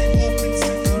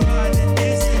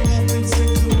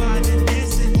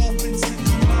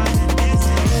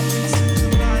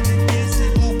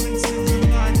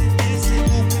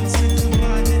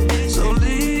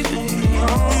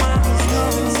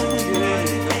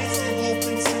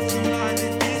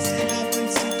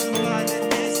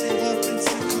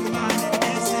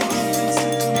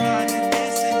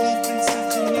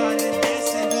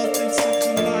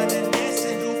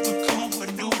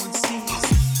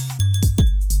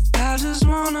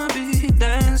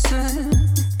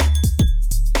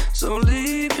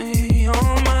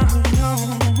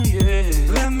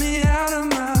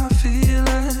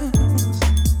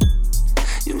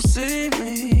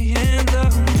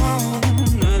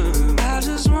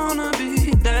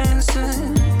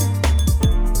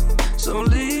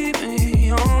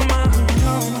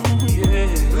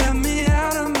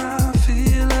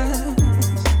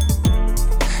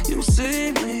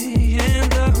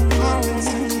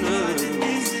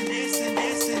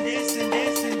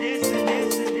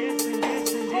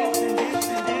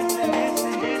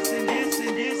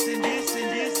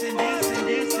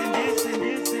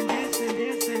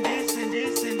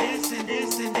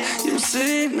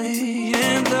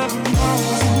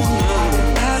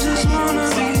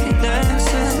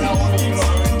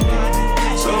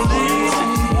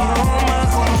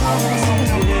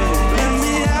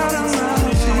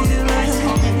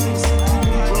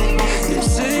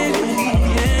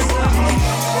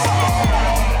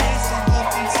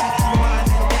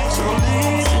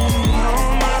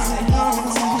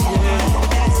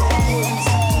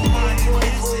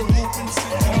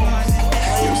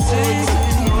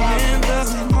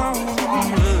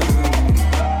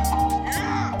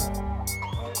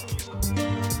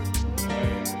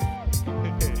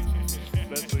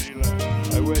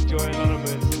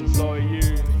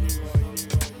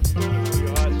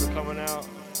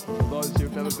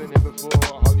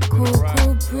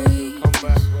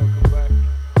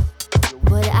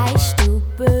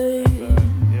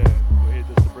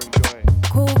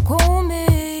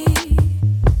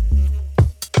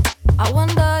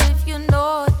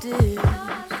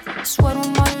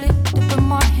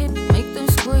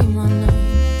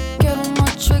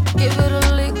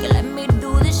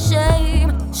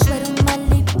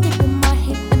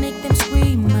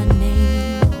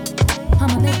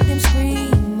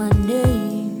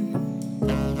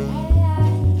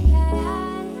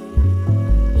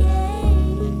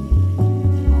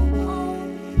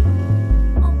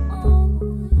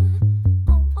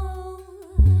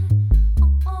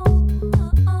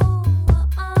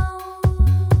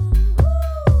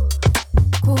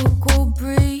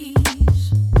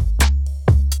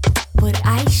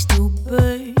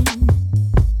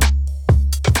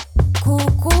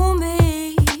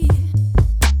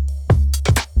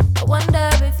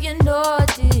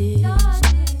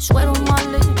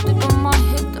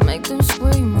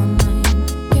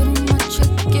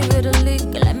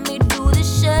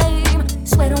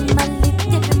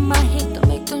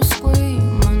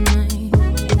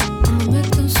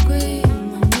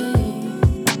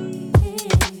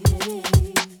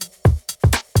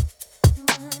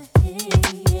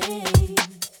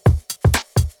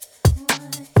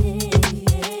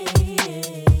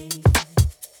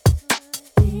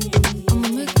 I'ma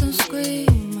make them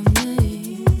scream.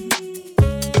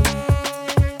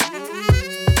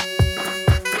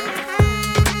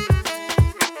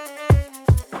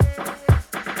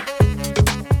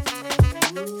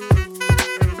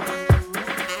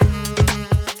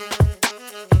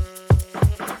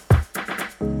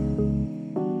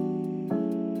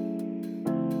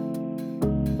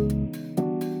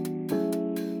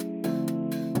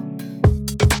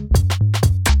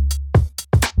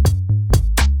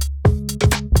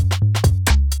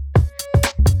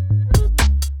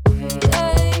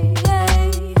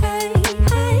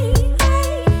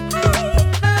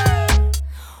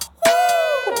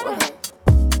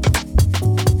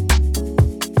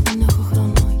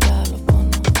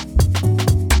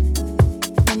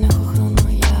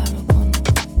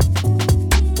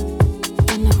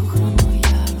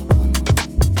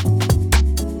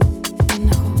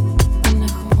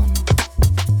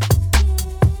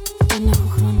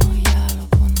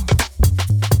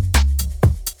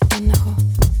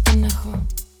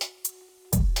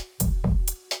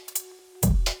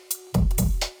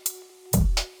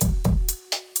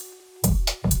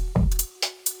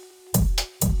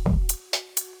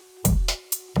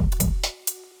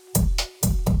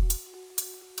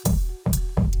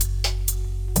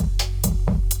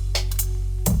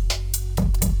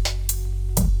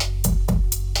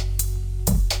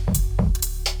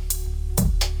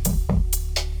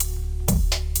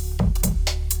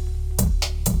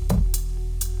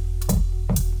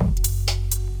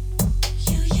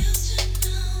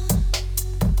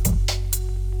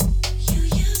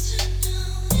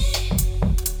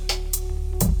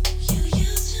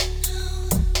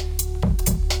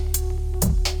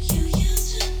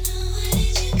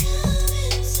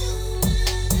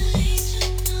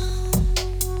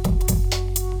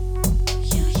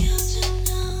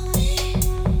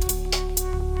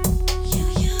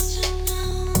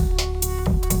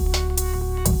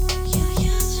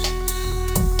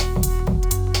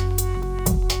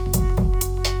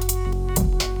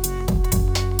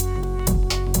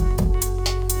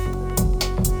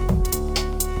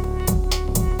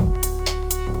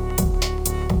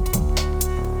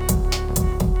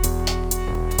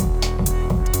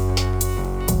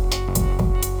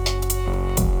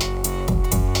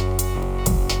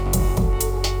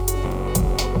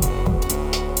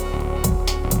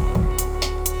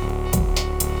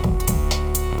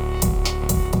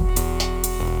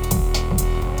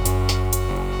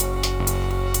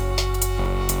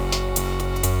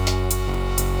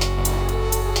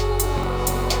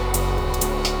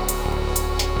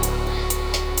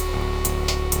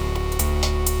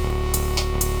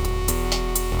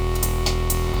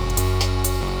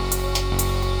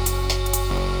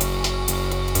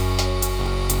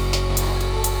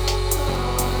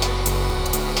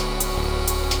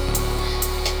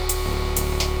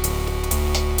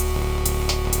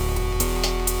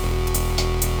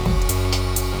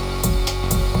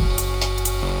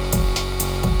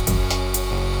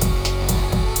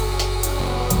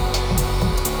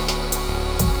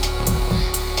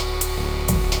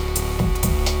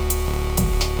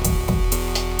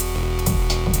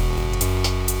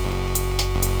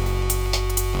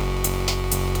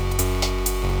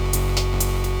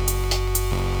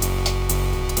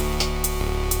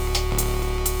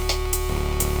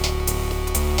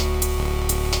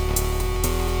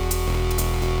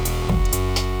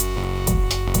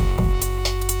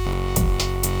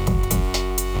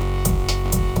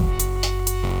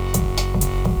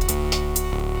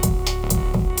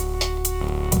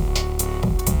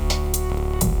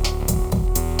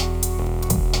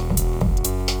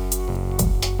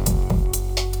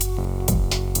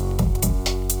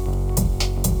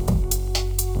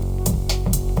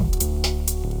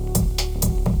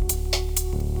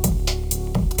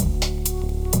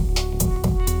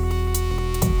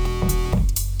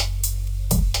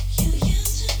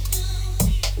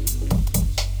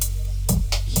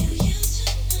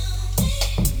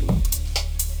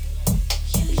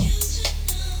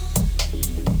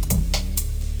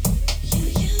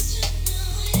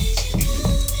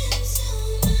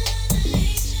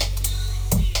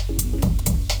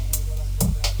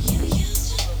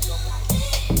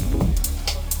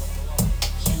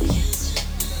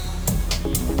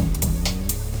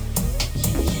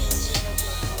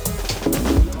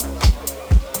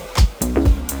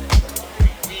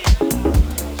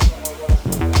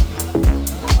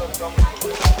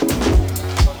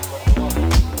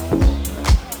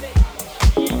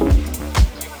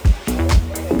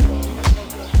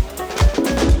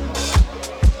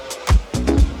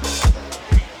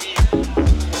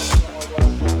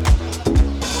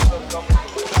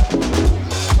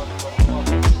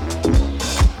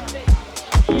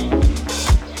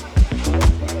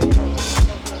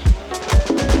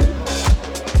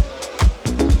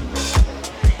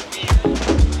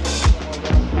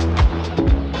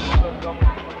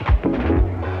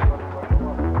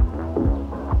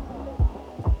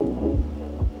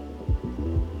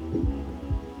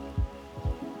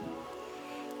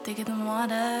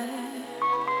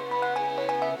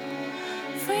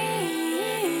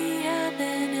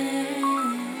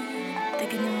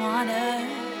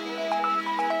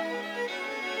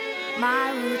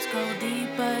 My roots go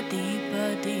deeper,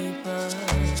 deeper, deeper.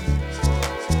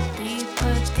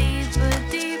 Deeper, deeper,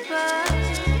 deeper.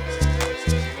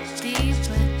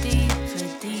 Deeper, deeper,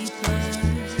 deeper.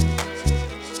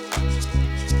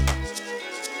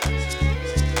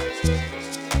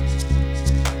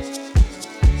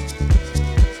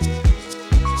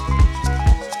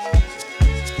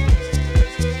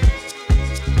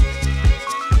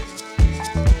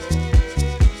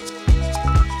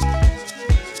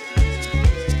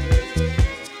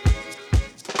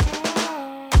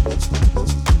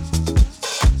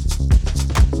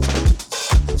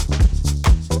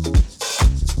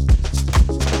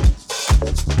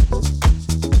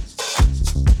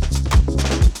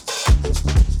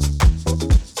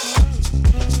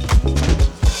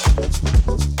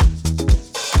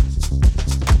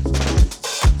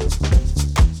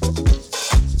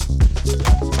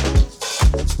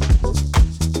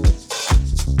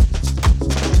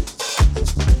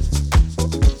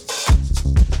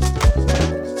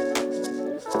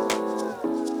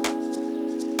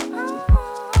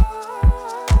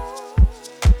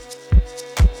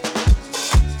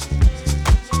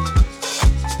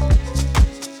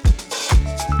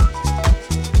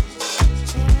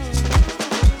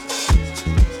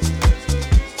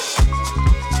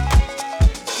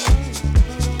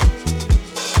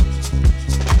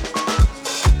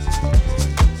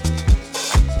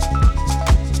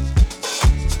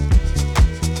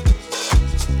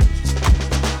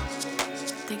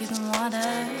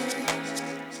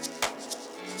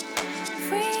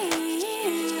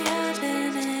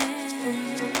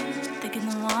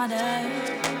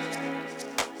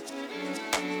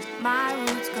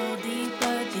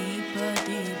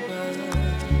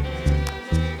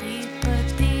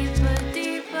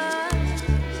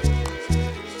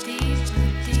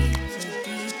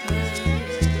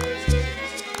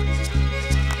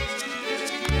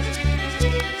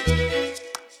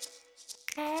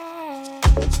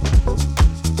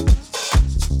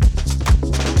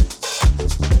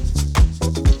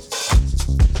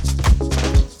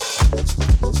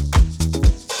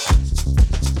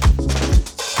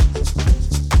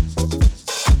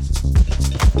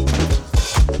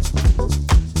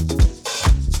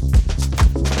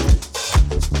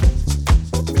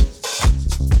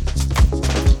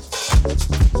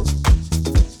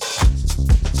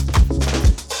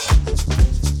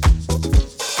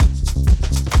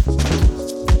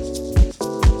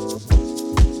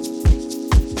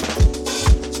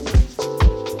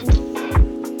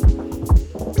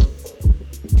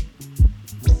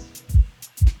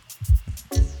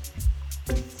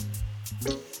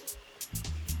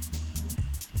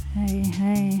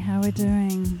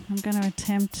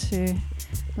 To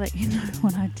let you know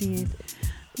what I did.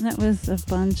 And that was a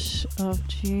bunch of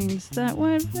tunes that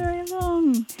weren't very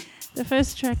long. The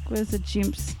first track was a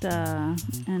Jimpster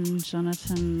and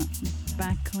Jonatan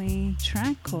Backlie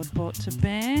track called Brought to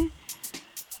Bear.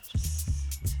 Just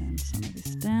turn some of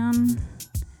this down.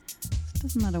 It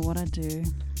doesn't matter what I do,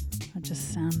 I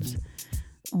just sound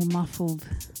all muffled.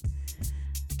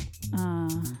 I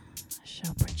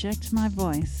shall project my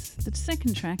voice. The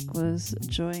second track was a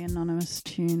Joy Anonymous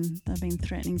tune they've been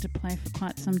threatening to play for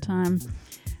quite some time.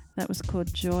 That was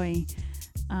called Joy.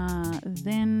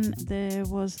 Then there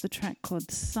was the track called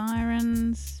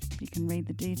Sirens. You can read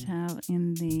the detail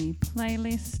in the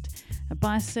playlist. A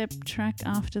Bicep track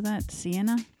after that,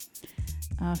 Siena,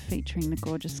 featuring the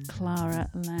gorgeous Clara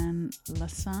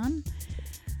Lasan.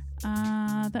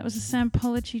 That was a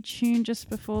Sampology tune just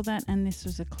before that, and this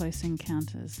was a Close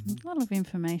Encounters. A lot of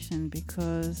information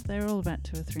because they're all about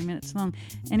 2 or 3 minutes long.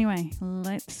 Anyway,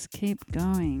 let's keep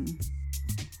going.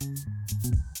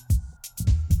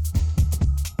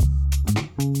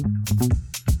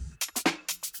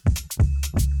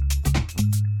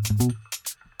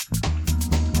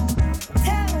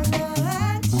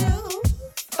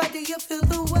 You feel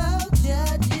the world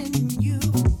judging you.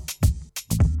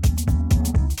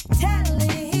 Tell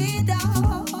it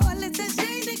all. It's a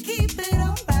shame to keep it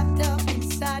all wrapped up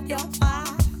inside your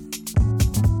heart.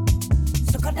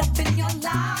 So caught up in your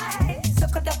life, so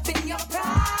caught up in your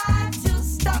pride, to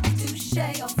stop to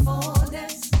share your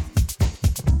fullness.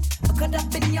 Caught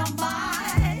up in your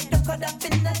mind, caught up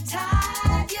in the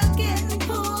tide. You're getting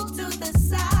pulled to the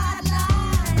sideline.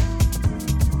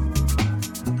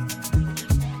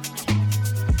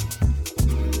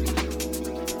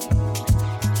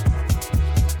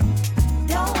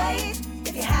 Don't wait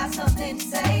if you have something to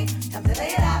say. Time to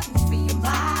lay it out and free your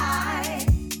mind.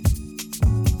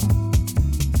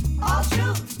 All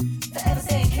truth, forever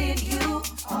staying clear to you.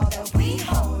 All that we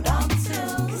hold on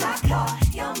to. 'Cause I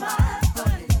caught your mind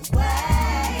running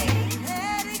away.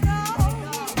 Let it go.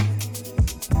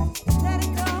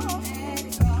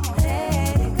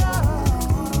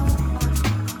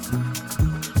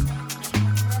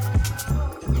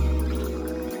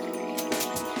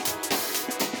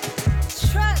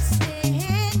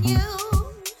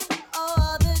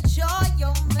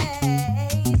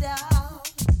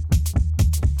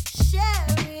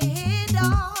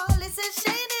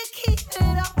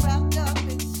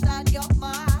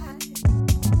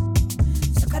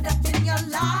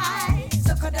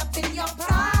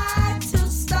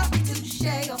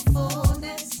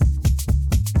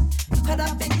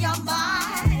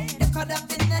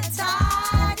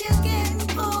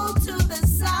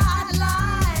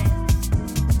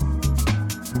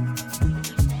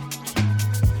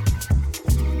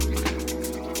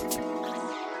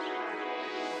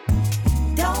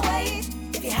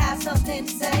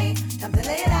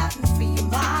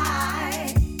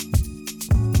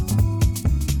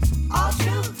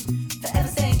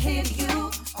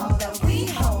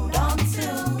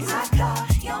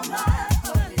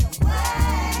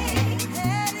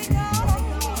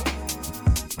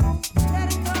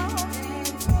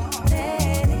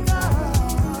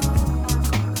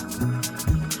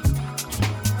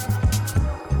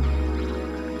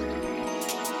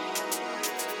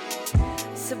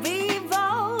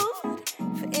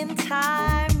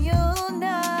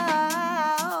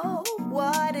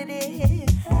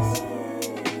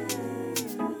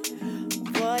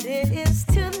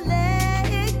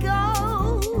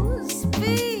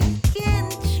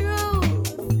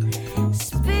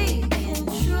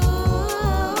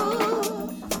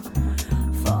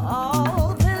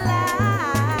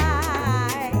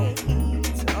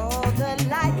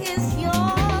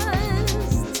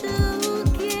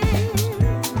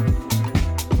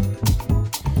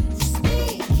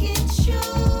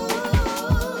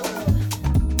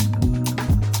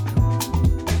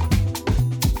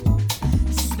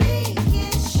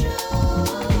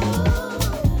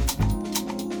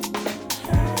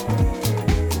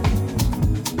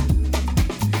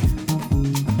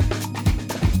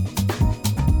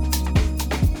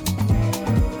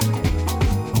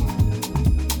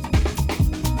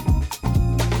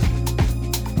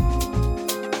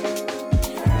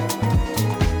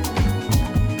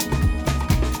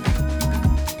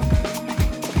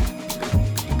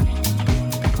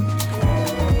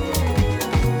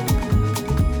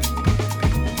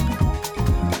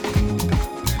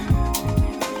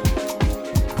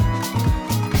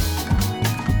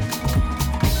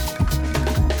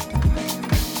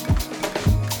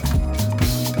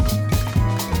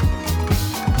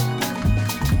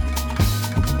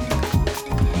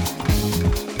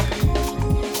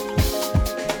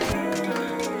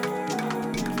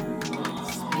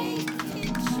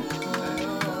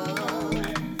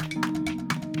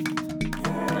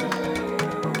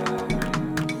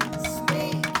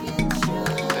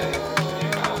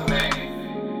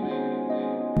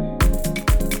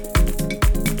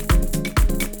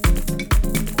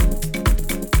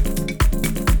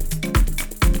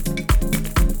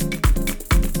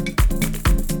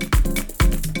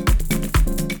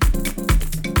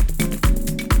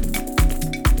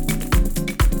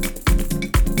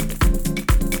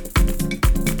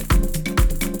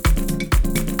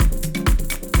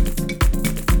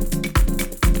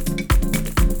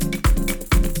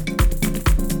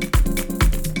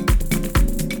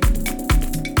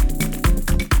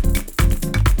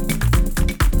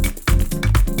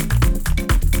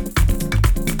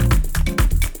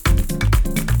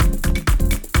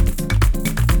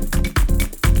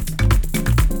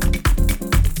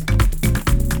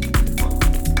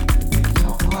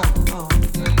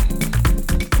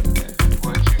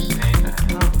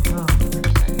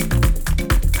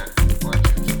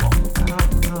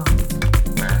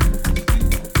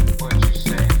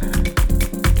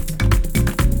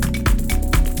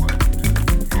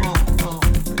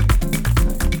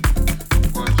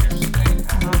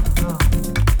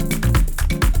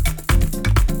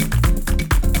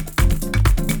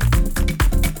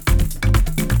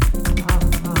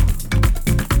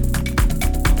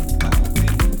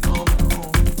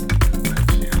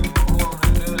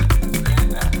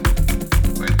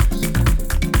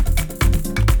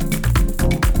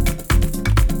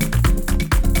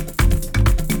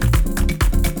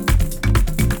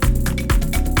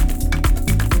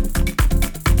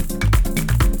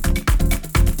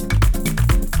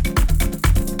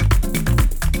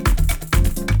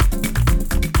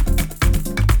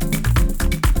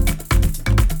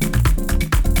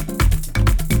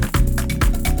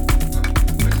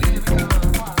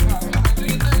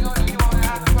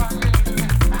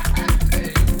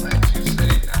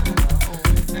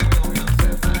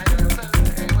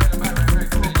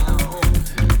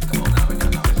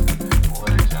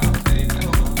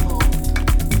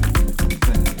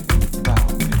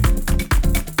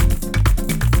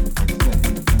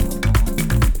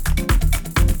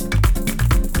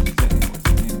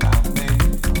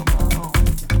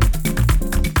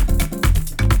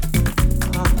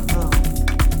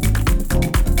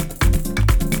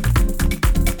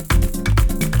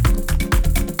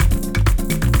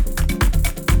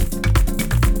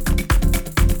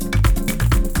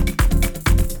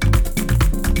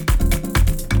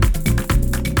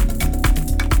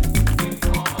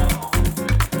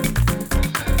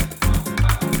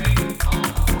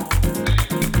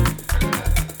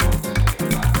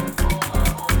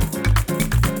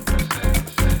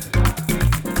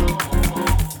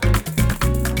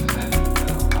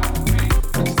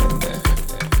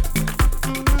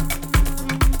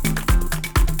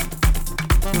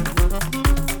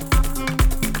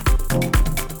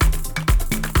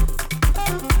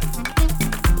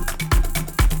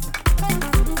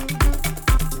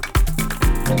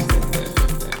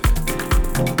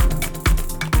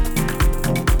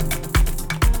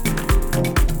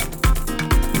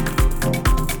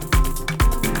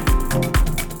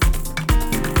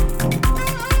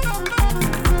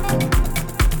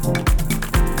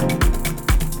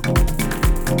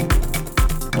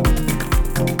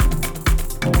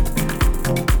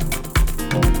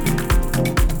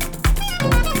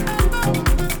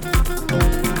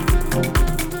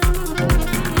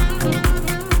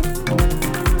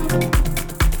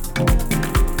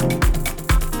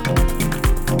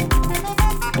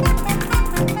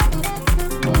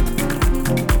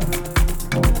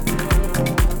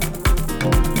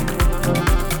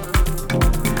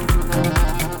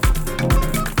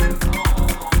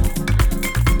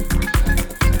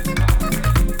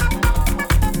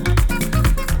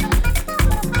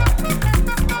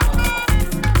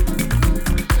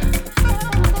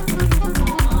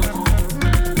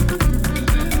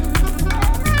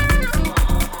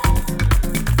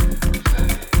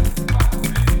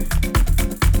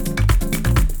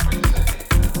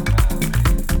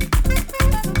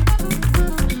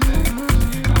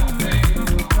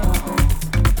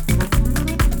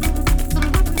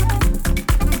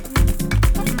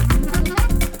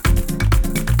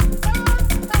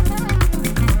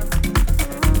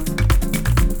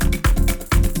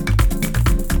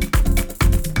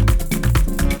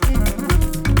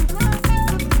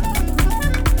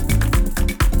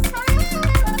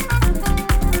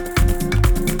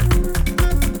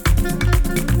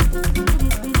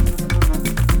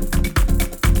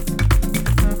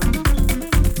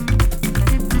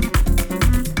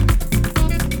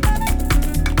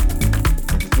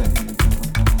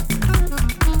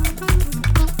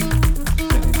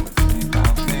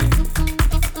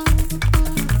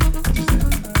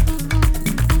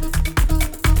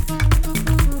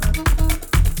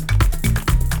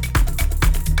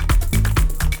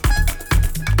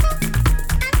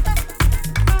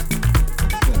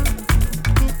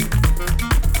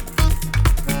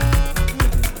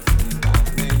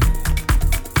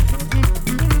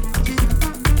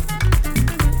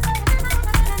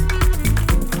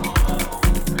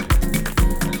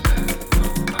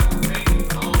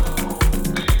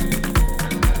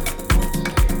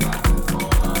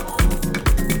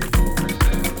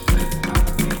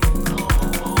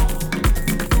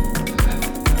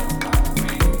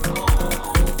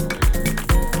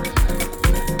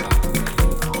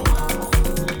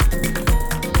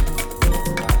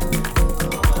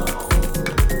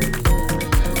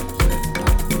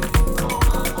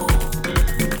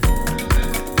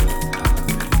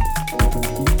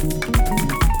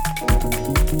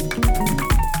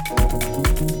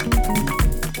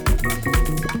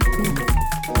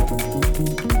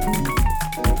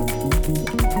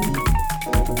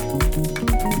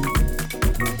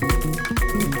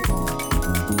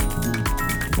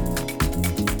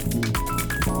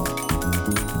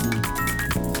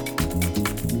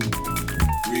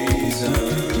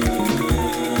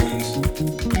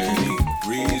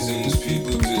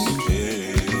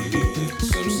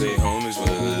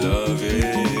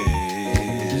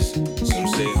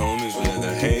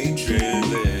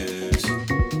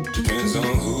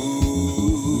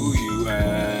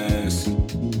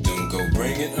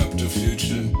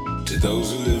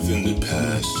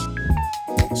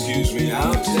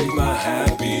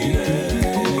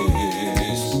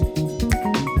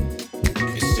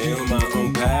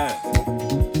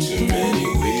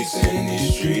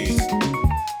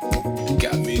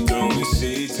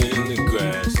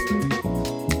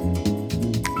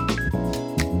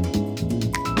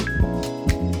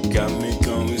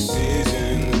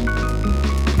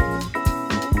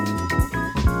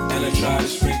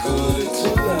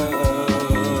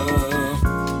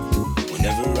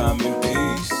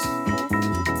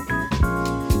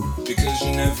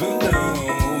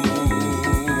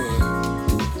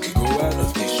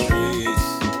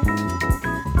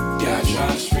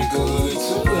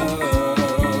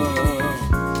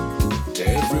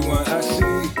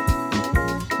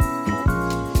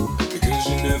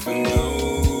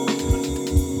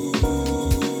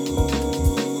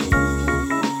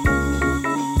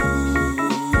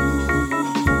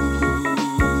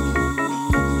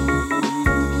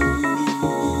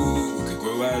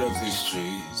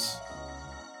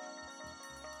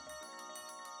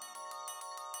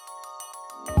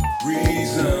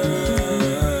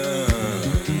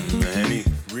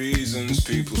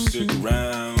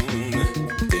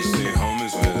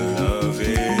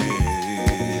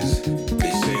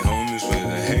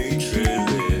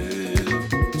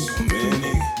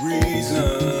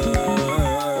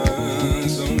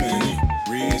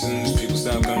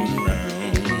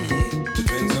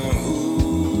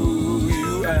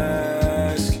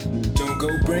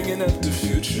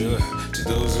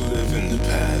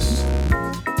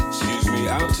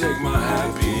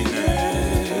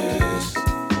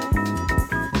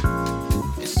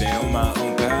 my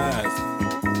own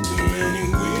path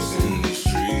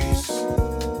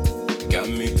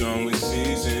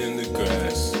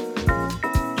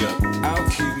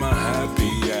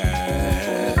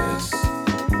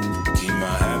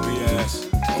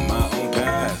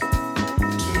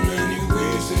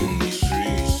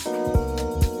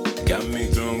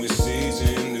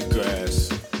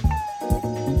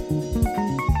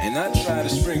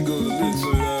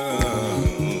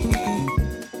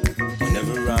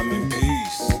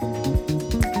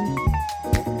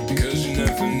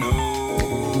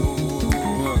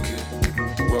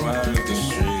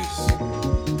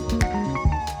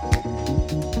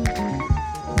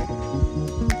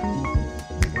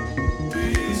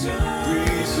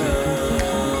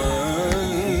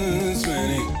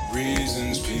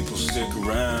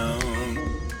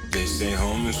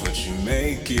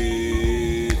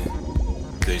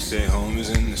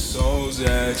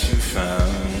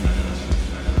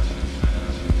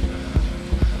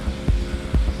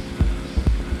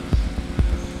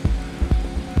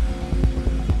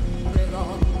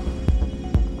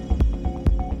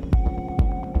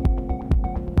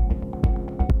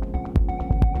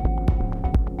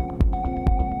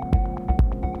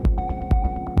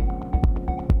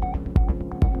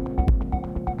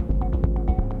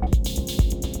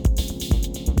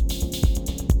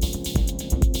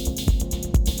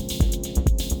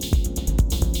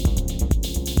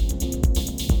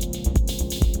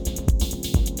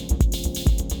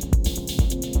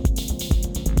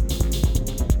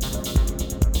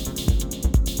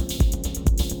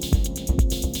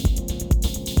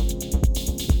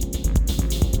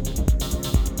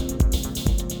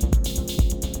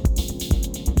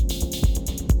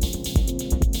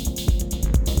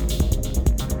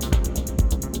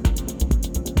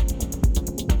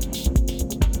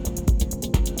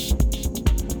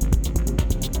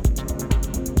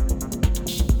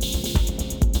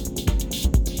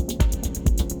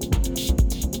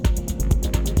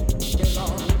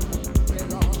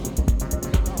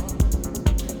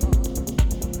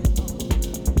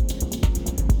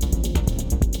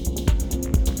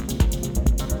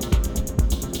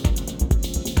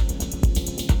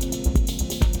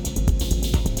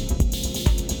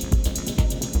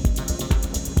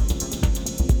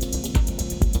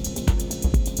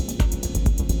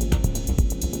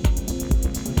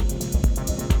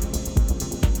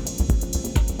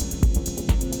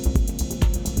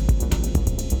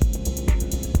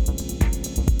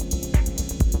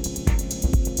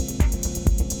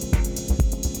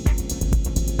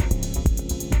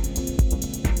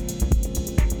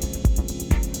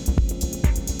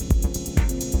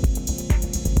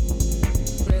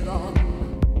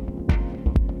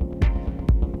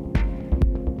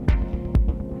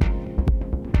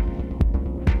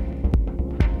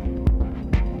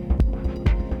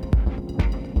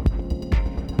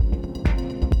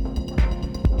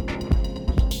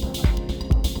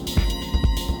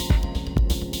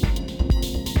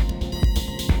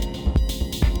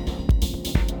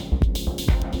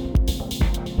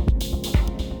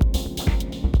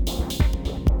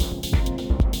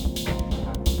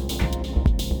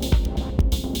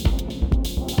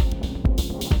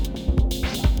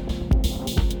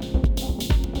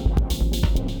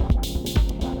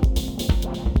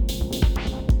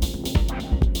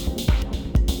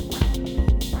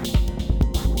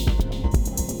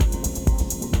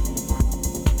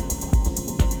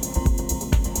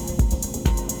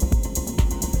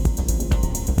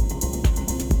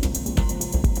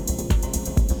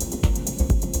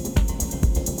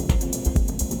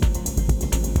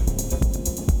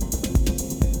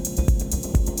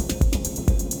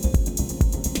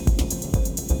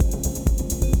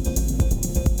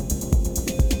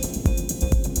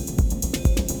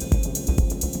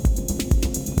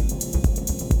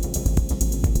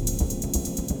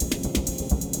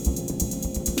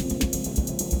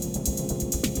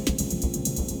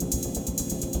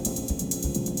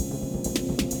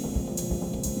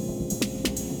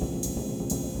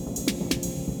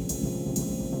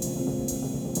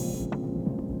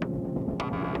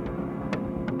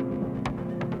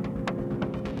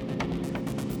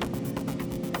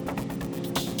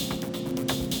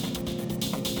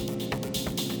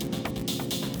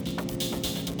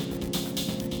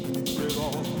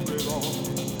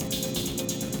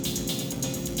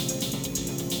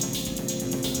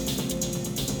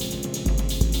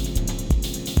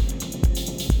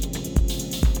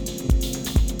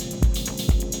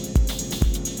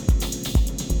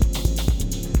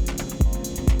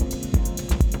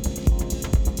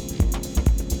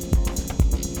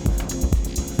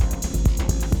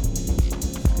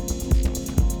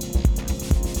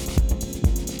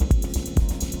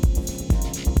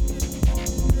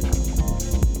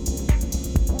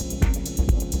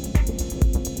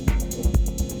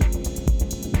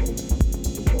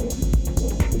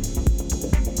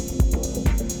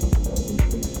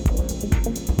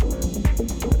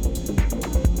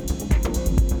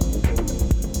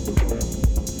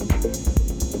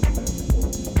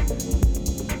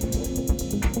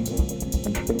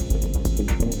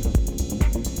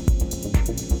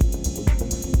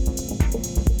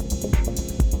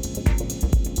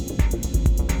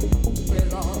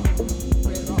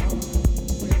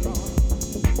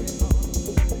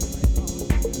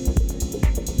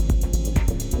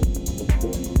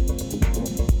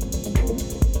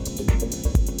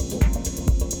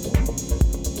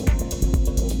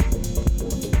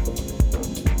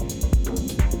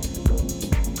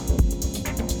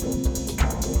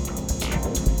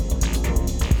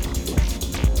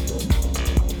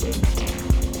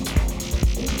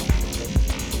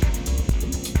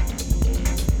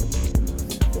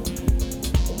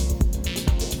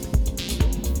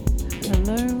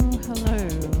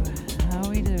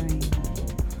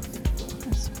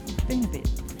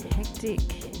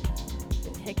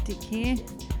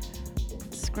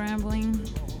scrambling.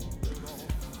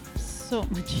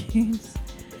 Sort my tunes.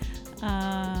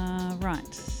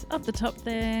 Right, up the top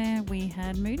there we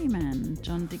had Moodymann,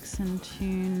 John Dixon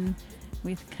tune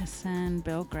with Kasan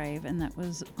Belgrave, and that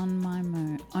was On My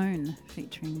Own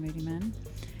featuring Moodymann.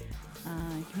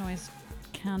 You can always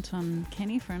count on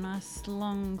Kenny for a nice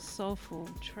long soulful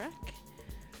track.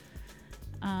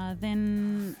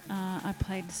 Then I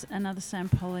played another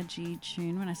Sampology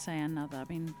tune. When I say another, I've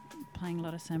been playing a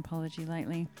lot of Sampology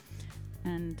lately,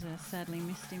 and sadly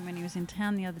missed him when he was in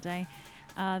town the other day.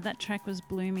 That track was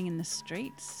Blooming in the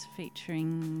Streets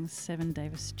featuring Seven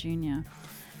Davis Jr.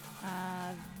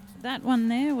 That one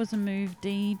there was a Move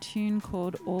D tune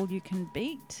called All You Can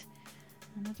Beat,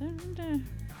 and I don't know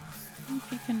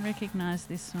if you can recognise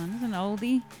this one. It's an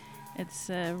oldie. It's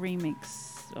a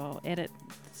remix or edit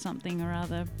something or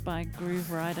other by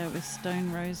Grooverider with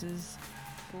Stone Roses,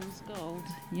 Fool's Gold.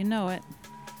 You know it.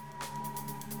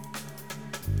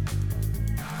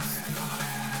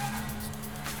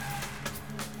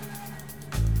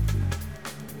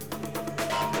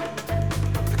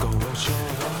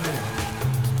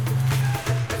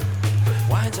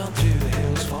 Winds on through the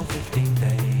hills for 15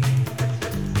 days.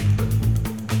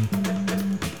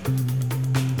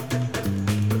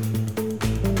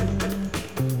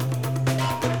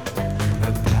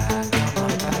 The pack on my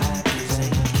back is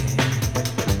aching.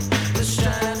 The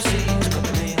strap seems cut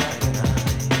me like an eye.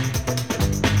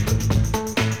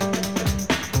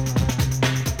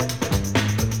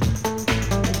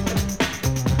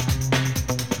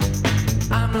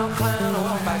 I'm no clown, I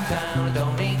won't back down. I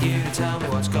don't need you to tell me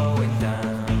what's going down.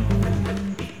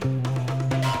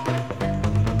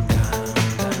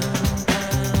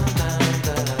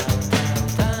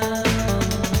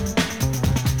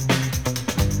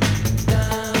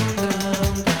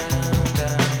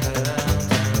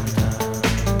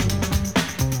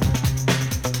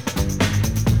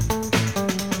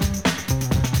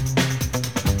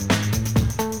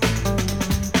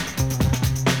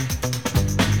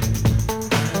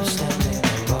 I'm standing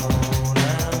alone,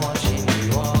 I'm watching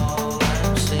you all,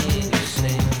 I'm seeing you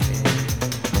sinking.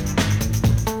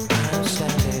 I'm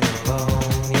standing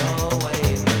alone, you're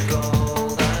weighing the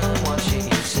gold, I'm watching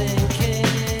you sinking.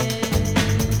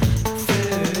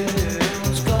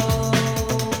 Fool's gold.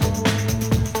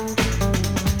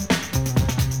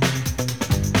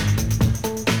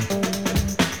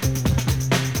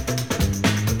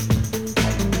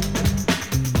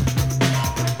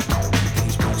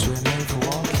 These boots were made for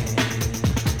walking.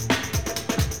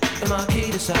 The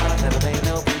Marquis de Sade never made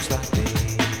no boots like these.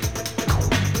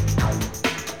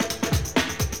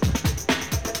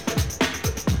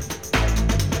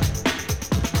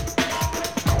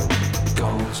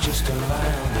 Gold's just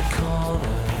around the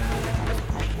corner.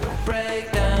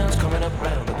 Breakdowns coming up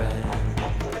round the bend.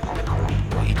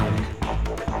 What you doing?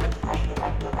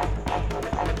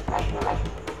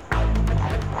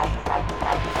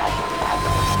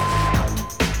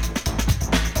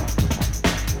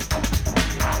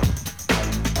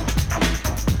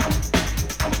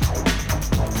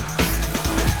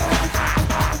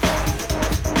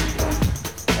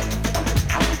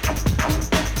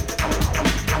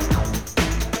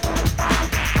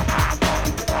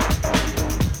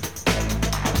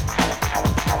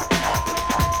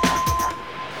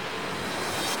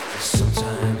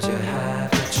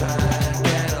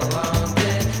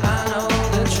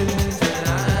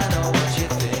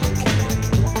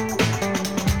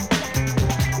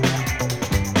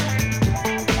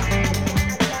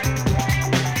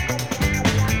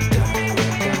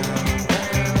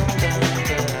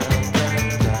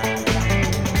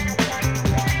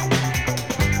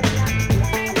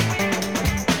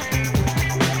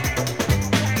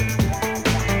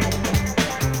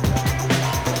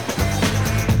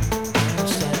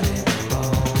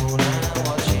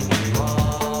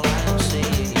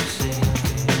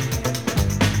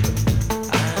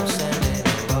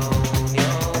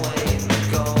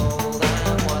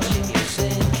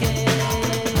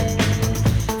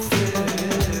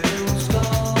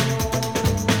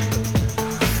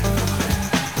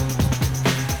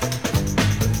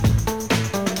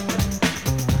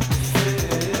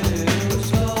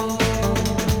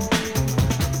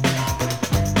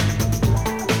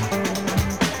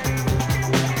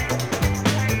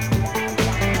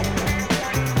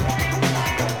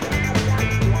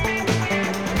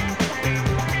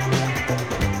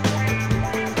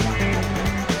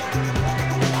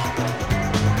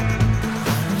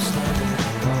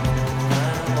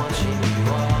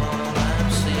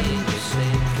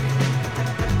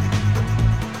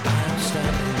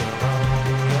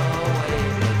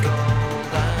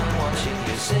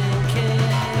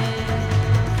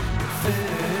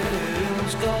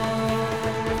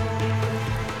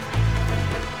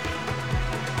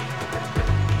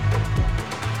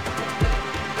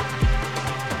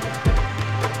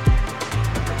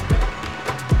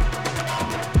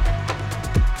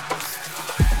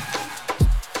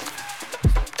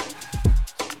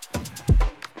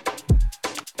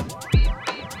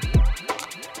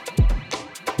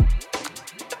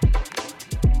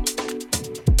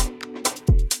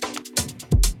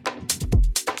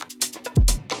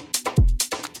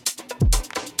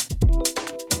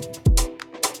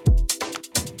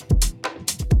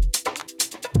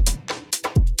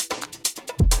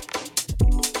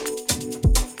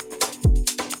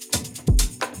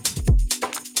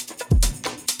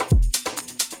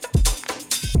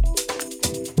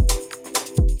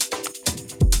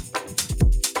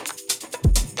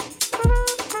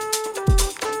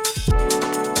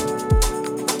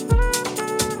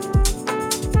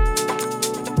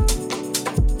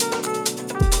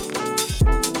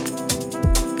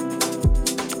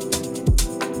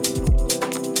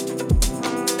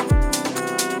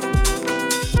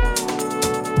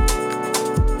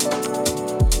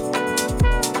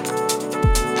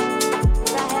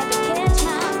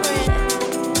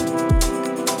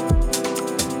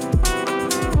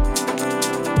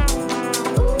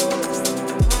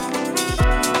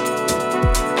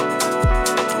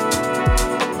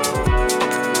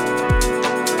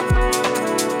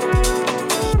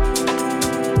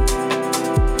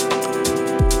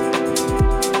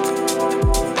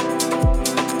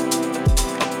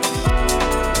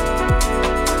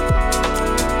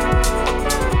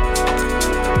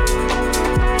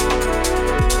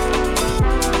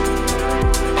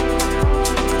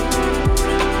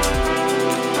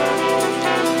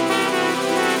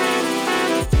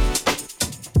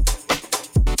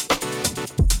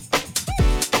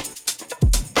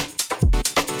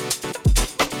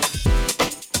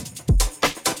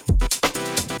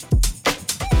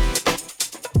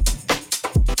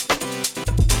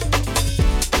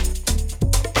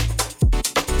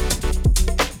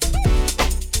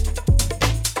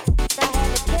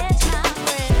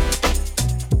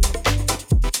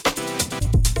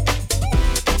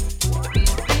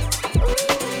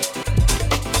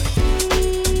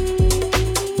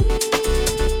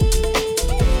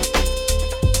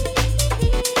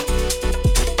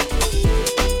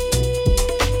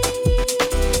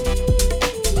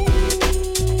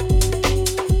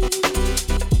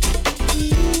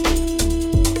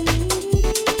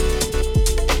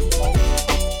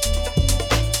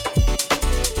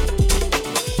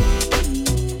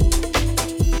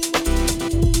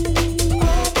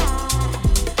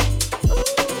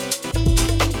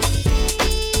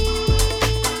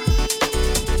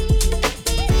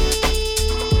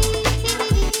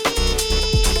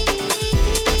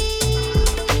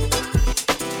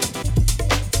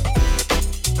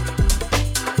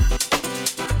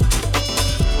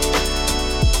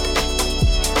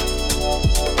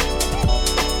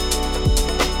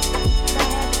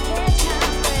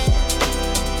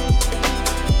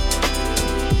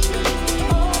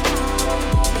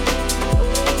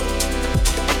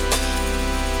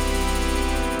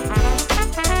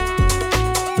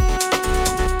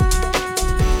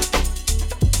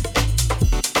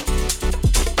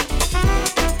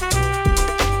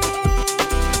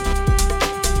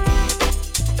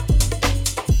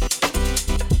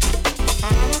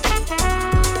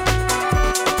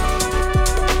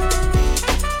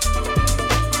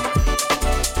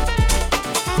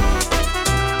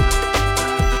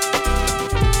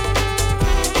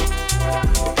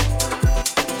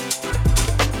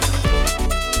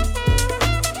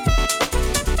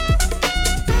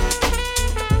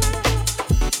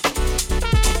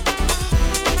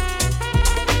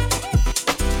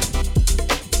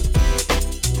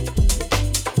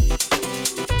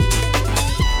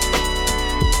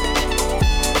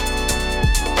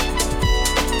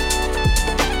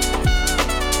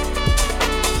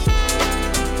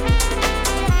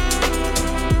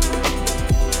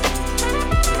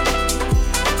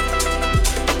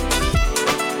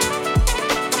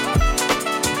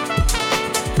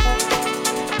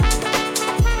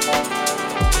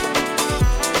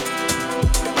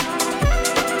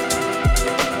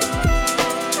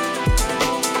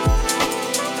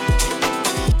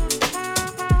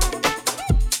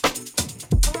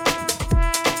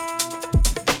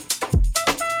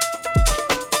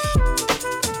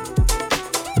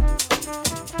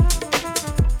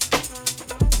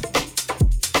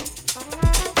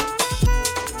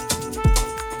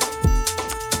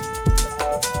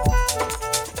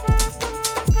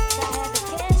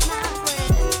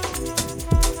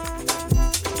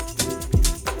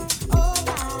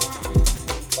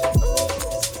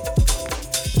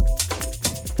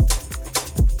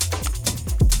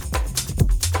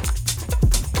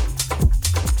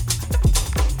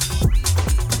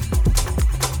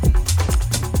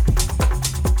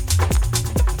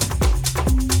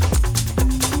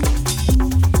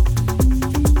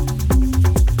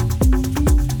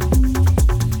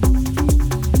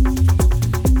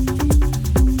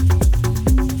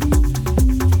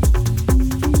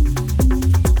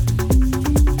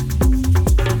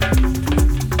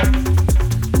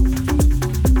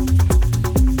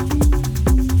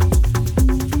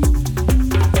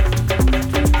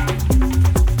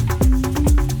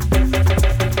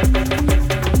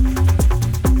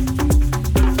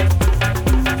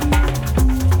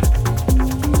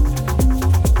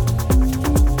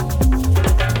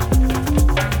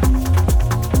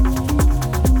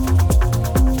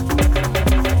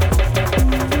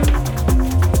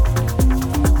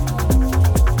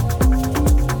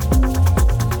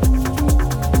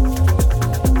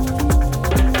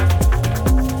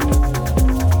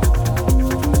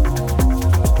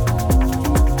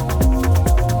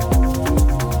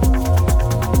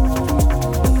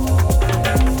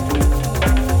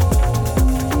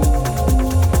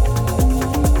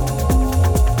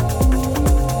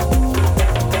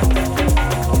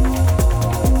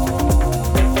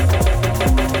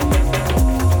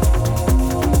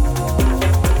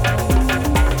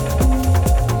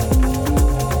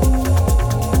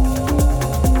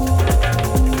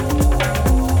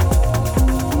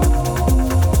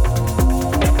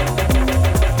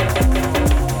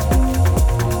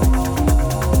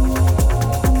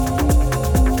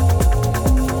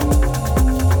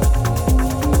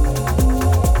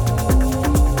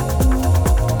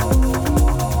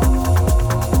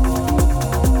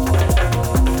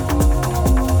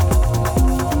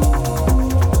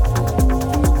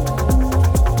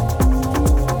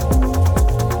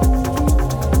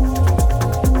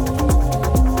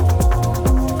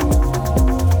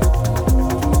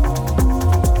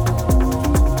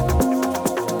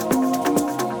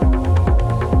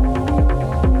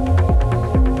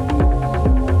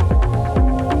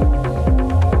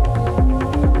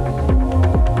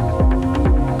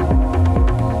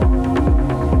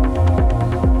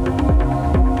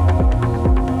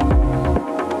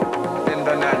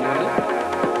 nanul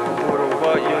buru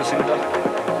bo yosinda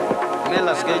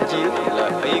melas ke ji la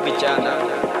ai ke chana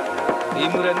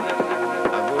imran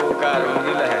abu karu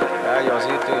gila hai ka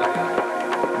yositu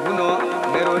buno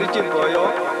merori chi boyo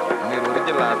merori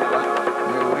chi latwa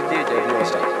merori chi jadi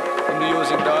yosa indu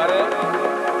yosindare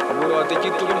buru ati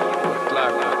chitu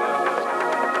tlaka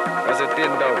kase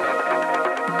tendau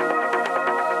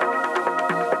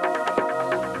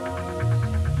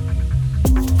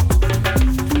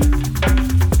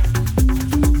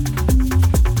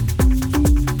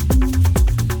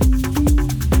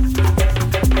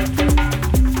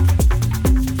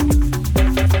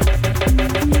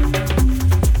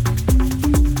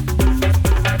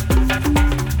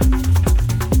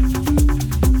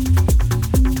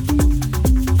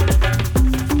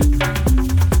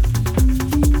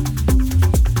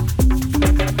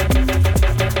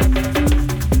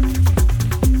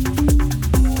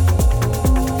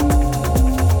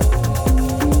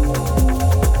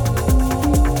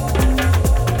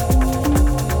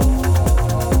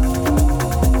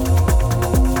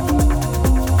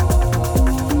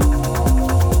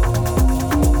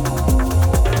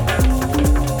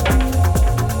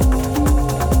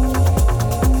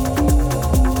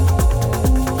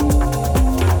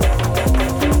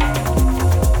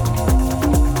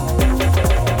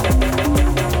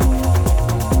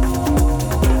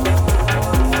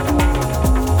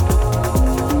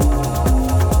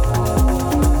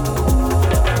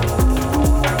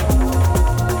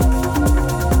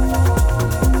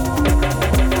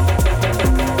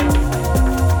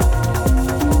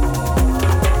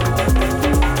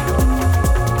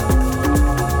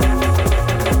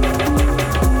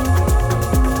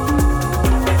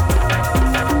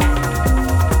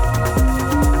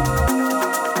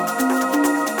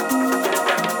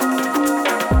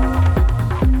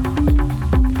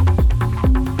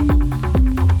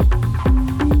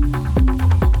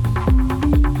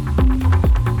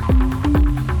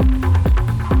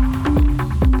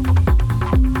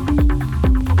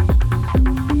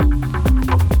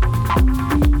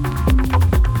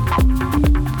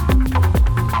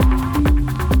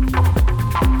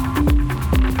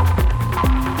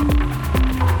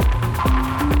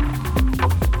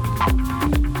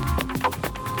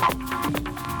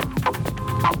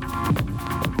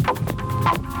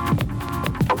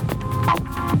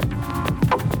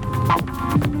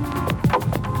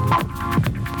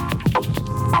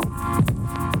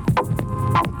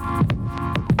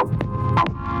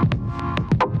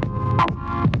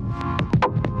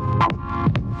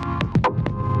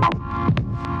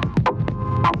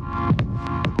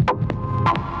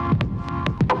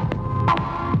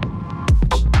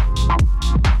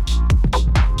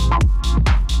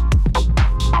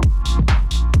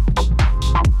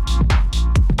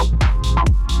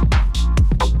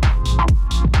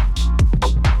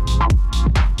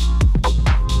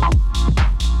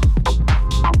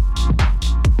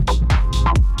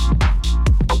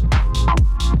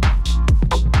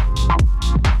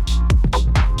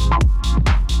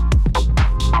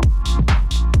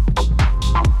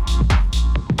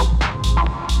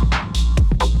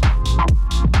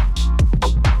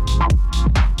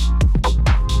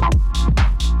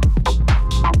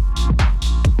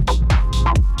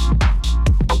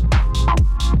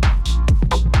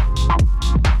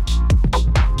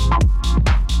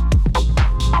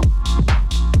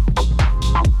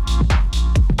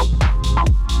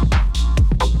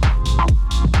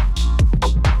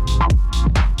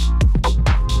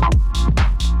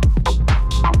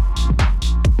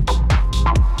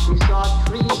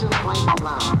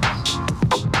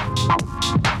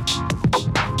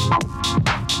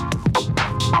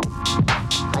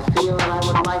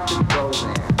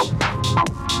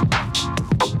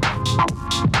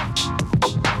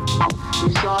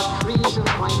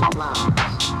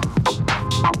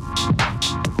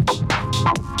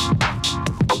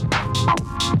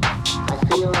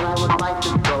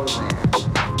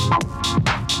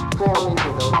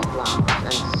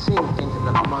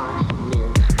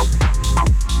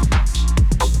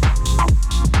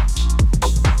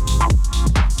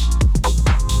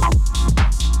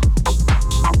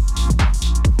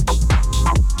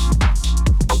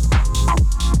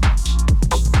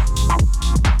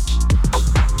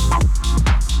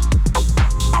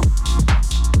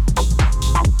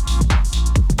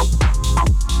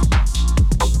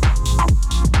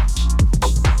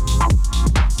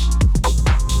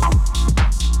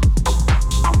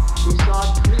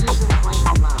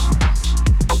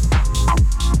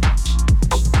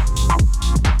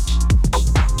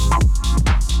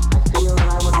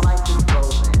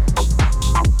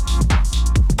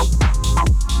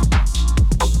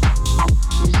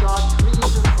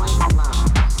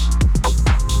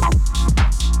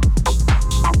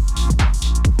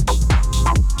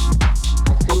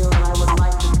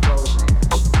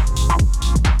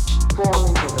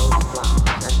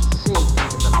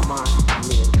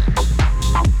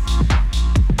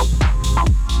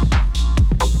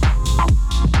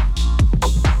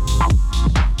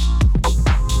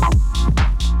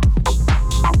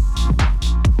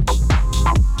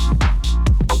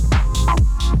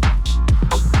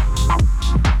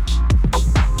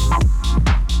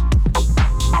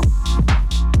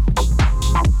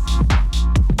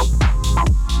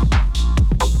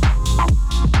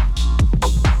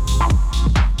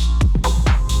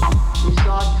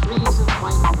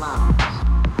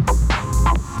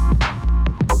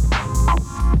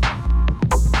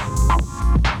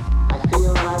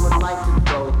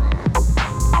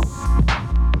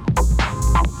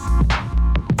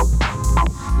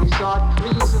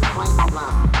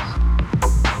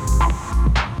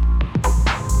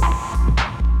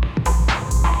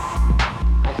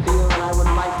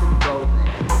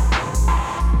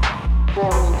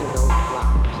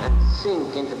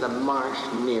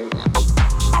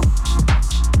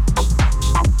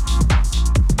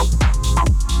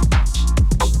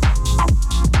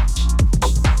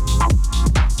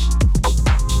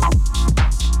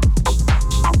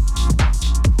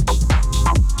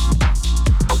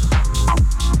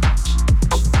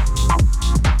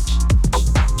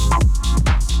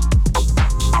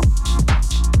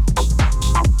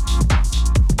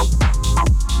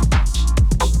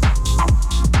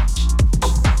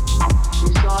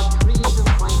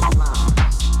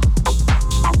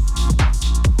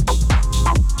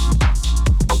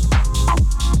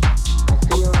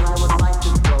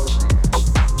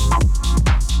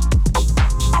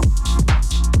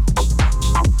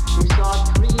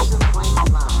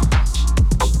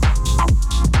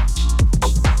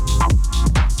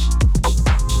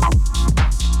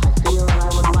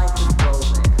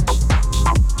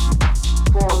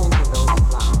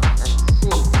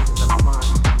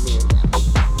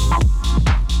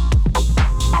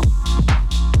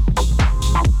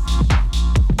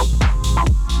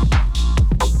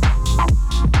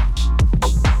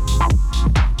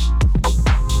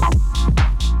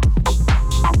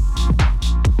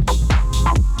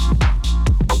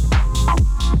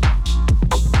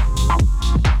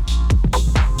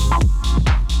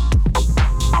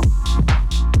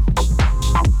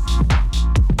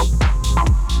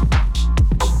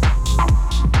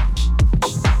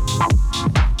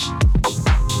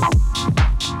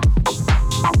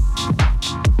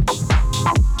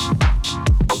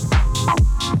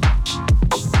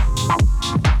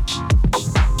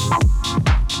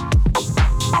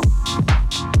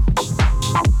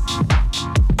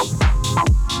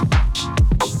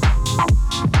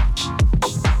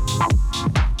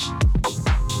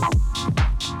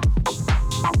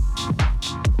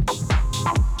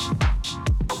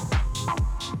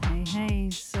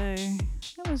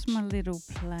little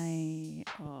play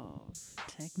of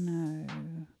techno.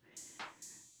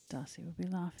 Darcy will be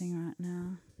laughing right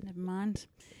now. Never mind.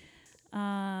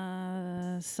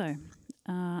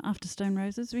 After Stone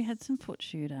Roses, we had some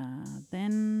Pyschiatre.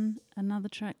 Then another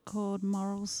track called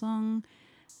Moral Song.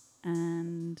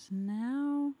 And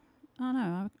now, oh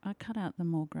no, I cut out the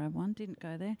More Grab one, didn't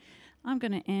go there. I'm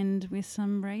going to end with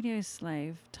some Radio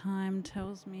Slave. Time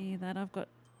tells me that I've got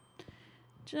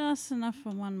just enough for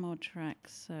one more track,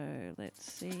 so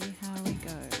let's see how we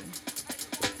go.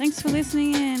 Thanks for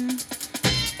listening in.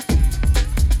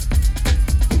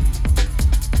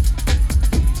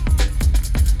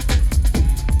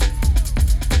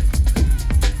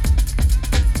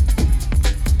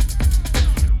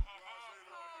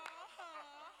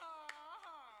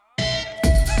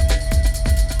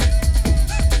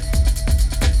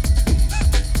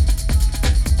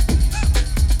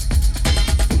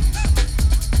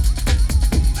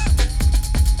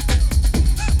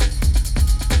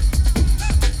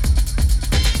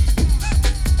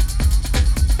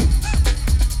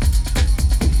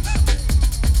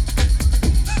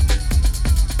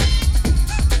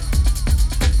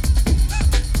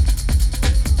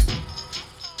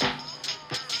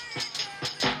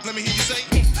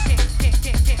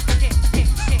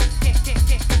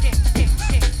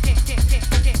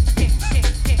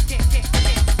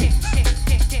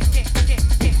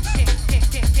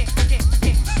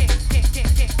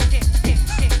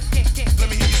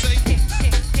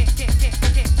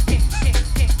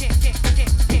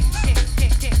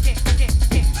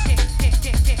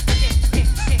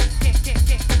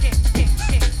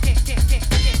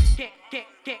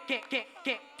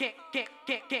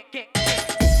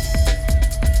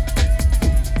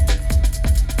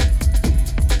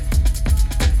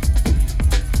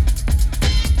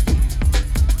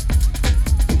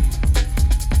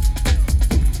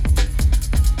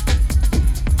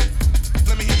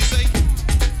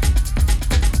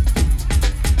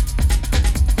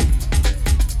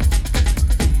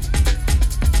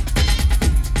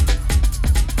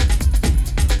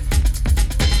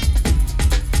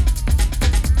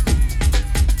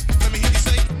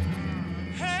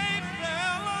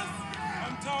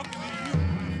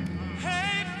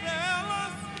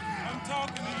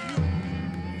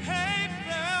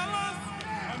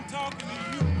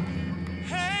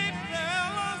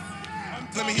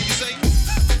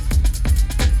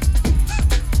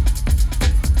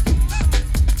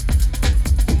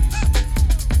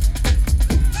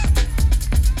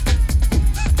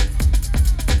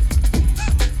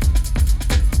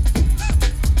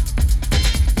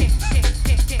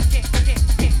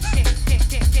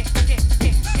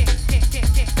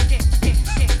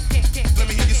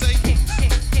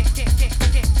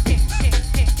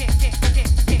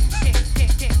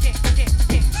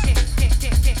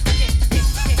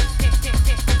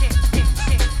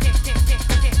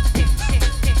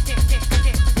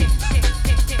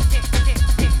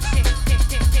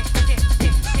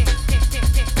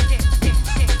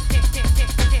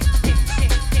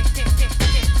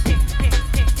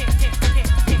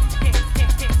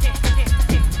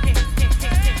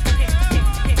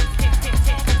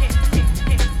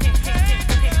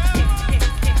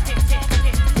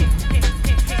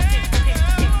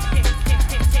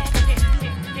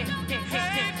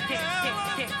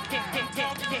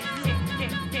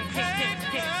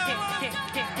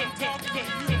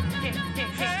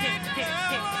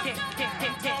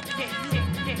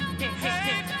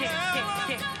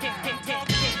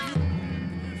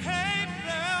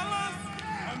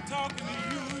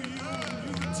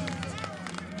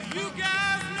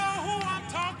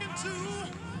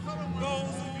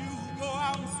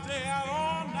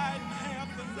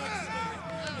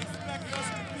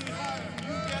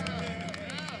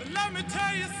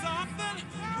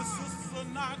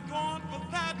 not going for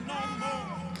that no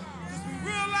more. Cause we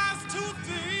realized two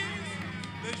things,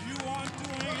 that you aren't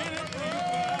doing anything for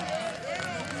us,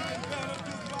 that we can better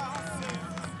do for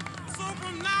ourselves. So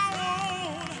from now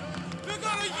on, we're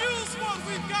gonna use what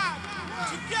we got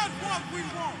to get what we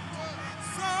want.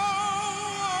 So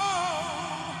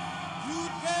you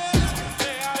better